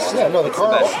the best. Yeah, no, the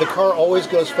car always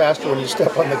goes faster when you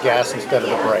step on the gas instead of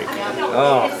the brake.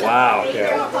 Oh, wow.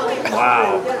 Yeah.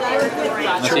 Wow.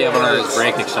 Unless you have one of those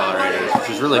brake accelerators, which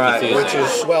is really confusing. Which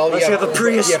is, unless you have a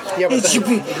Prius. Yeah, but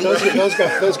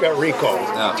those got recalled.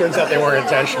 Oh. Turns out they weren't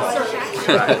intentional.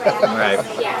 Right.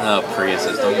 Oh,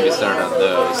 Priuses. Don't get me started on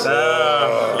those.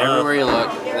 Everywhere you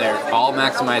look, they're all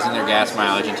maximizing their gas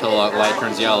mileage until a light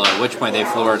turns yellow, at which point they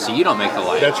floor it so you don't make the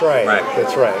light. That's right.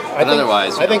 That's right.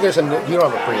 Otherwise, I think there's you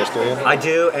don't have a Prius, do you? I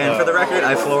do, and for the record,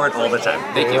 I floor it all the time.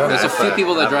 Thank you. There's a few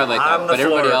people that drive like that, but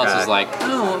everybody else guy. is like,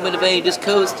 oh, but if I just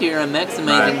coast here, I'm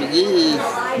maximizing.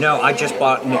 Right. No, I just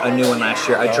bought a new one last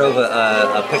year. I drove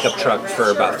a pickup truck for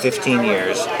about 15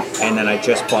 years, and then I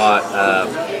just bought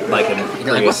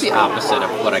You're like, what's the opposite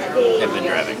of what I have been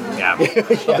driving? Yeah.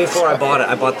 But before I bought it,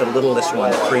 I bought the littlest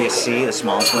one, the Prius C, the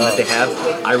smallest one that they have.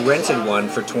 I rented one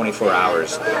for 24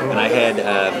 hours, and I had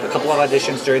a couple of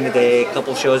auditions during the day, a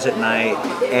couple shows at night,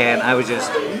 and I was just,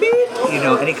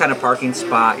 any kind of parking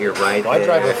spot, you're right there. I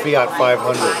drive a Fiat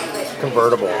 500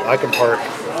 convertible. I can park.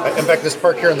 In fact, just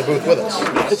park here in the booth with us.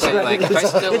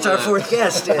 It's our fourth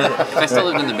guest. If I still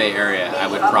lived in the Bay Area, I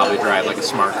would probably drive like a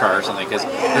smart car or something because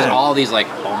there's all these like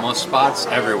almost spots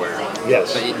everywhere.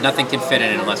 Yes. But nothing can fit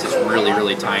in it unless it's really,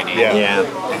 really tiny. Yeah.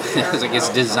 It's like it's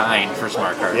designed for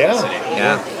smart car Yeah. density.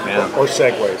 Yeah. Or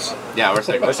Segways. Yeah, or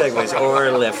Segways. Or Segways, or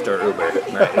Lyft, or Uber.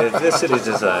 Right. This city's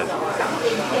design.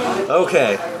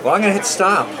 Okay. Well, I'm gonna hit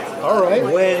stop. All right.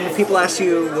 When people ask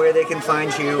you where they can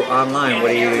find you online,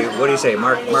 what do you say,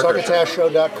 Mark?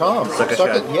 Succotashshow.com.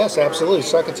 Succotash. Yes, absolutely.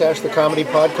 Succotash, the comedy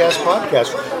podcast,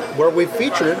 where we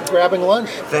featured Grabbing Lunch.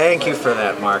 Thank you for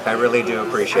that, Mark. I really do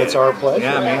appreciate it. It's our pleasure.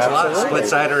 Yeah, it means a lot. Absolutely.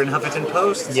 Split-Sider and Huffington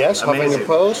Post. Yes, Amazing. Huffington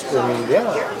Post, and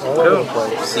all over the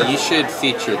place. So you should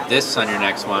feature this on your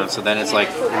next one. So then it's like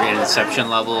an Inception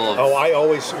level. Of I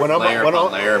always some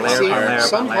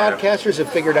podcasters have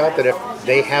figured out that if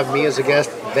they have me as a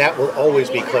guest, that will always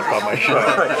be clipped on my show.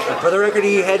 For the record,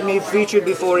 he had me featured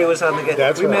before he was on the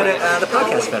guest. We met at the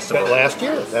podcast festival last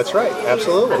year. That's right,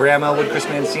 absolutely. Graham Elwood, Chris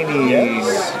Mancini,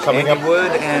 Coming Andy up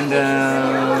Wood, and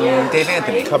Dave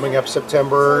Anthony. Coming up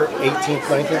September 18th,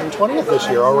 19th, and 20th this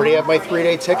year. Already have my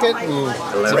 3-day ticket and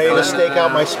ready to stake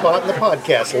out my spot in the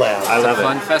podcast lab. It's a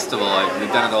fun festival. We've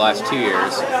done it the last 2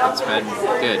 years. It's been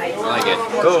good. I like it.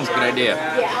 Cool. It's a good idea.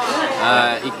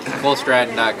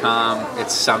 ColeStratton.com.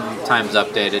 It's sometimes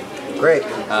updated. Great.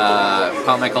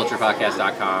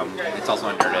 PopMyCulturePodcast.com. It's also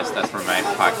on Nerdist. That's where my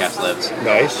podcast lives.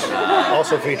 Nice.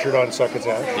 Also featured on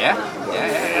Succotash. Yeah.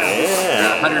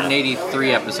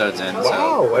 183 episodes in. Wow,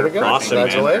 so way to go. Awesome,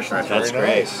 Congratulations. man. That's Very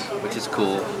great. nice. Which is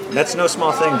cool. That's no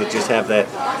small thing to just have that,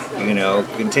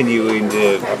 continuing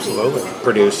to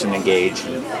produce and engage.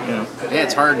 Yeah,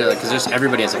 it's hard to, because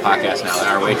everybody has a podcast now.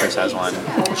 Our waitress has one.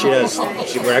 She does.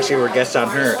 We're guests on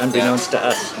her, unbeknownst to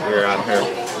us. We're on her.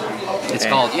 It's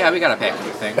called, we got a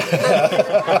pancake thing.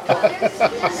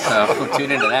 So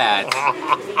tune into that.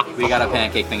 We got a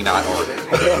pancake thing.org.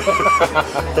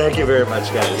 Thank you very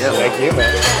much, guys. Yeah, thank you,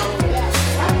 man.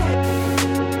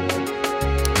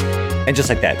 And just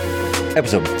like that,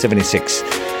 episode 76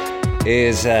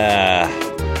 is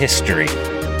history.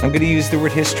 I'm going to use the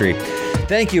word history.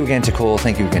 Thank you again to Cole.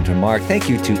 Thank you again to Mark. Thank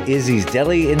you to Izzy's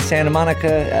Deli in Santa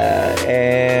Monica.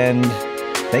 And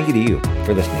thank you to you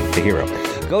for listening to Hero.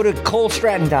 Go to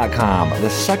ColeStratton.com,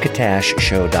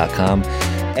 theSuccotashShow.com,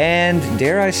 and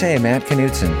dare I say,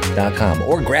 MattKnutson.com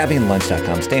or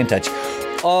GrabbingLunch.com. Stay in touch.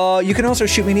 You can also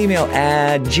shoot me an email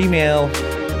at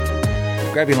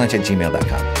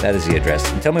grabbinglunch@gmail.com. That is the address.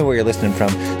 And tell me where you're listening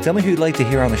from. Tell me who you'd like to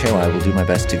hear on the show. I will do my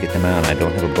best to get them out. I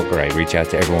don't have a booker. I reach out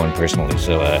to everyone personally.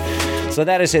 So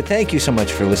that is it. Thank you so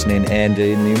much for listening. And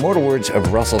in the immortal words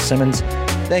of Russell Simmons,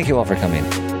 thank you all for coming.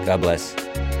 God bless.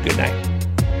 Good night.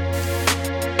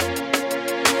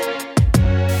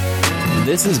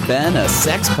 This has been a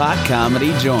Sexpot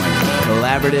Comedy Joint,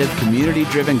 collaborative,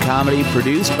 community-driven comedy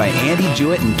produced by Andy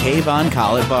Jewett and Kayvon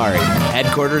Khalidvari,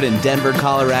 headquartered in Denver,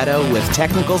 Colorado, with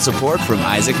technical support from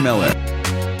Isaac Miller.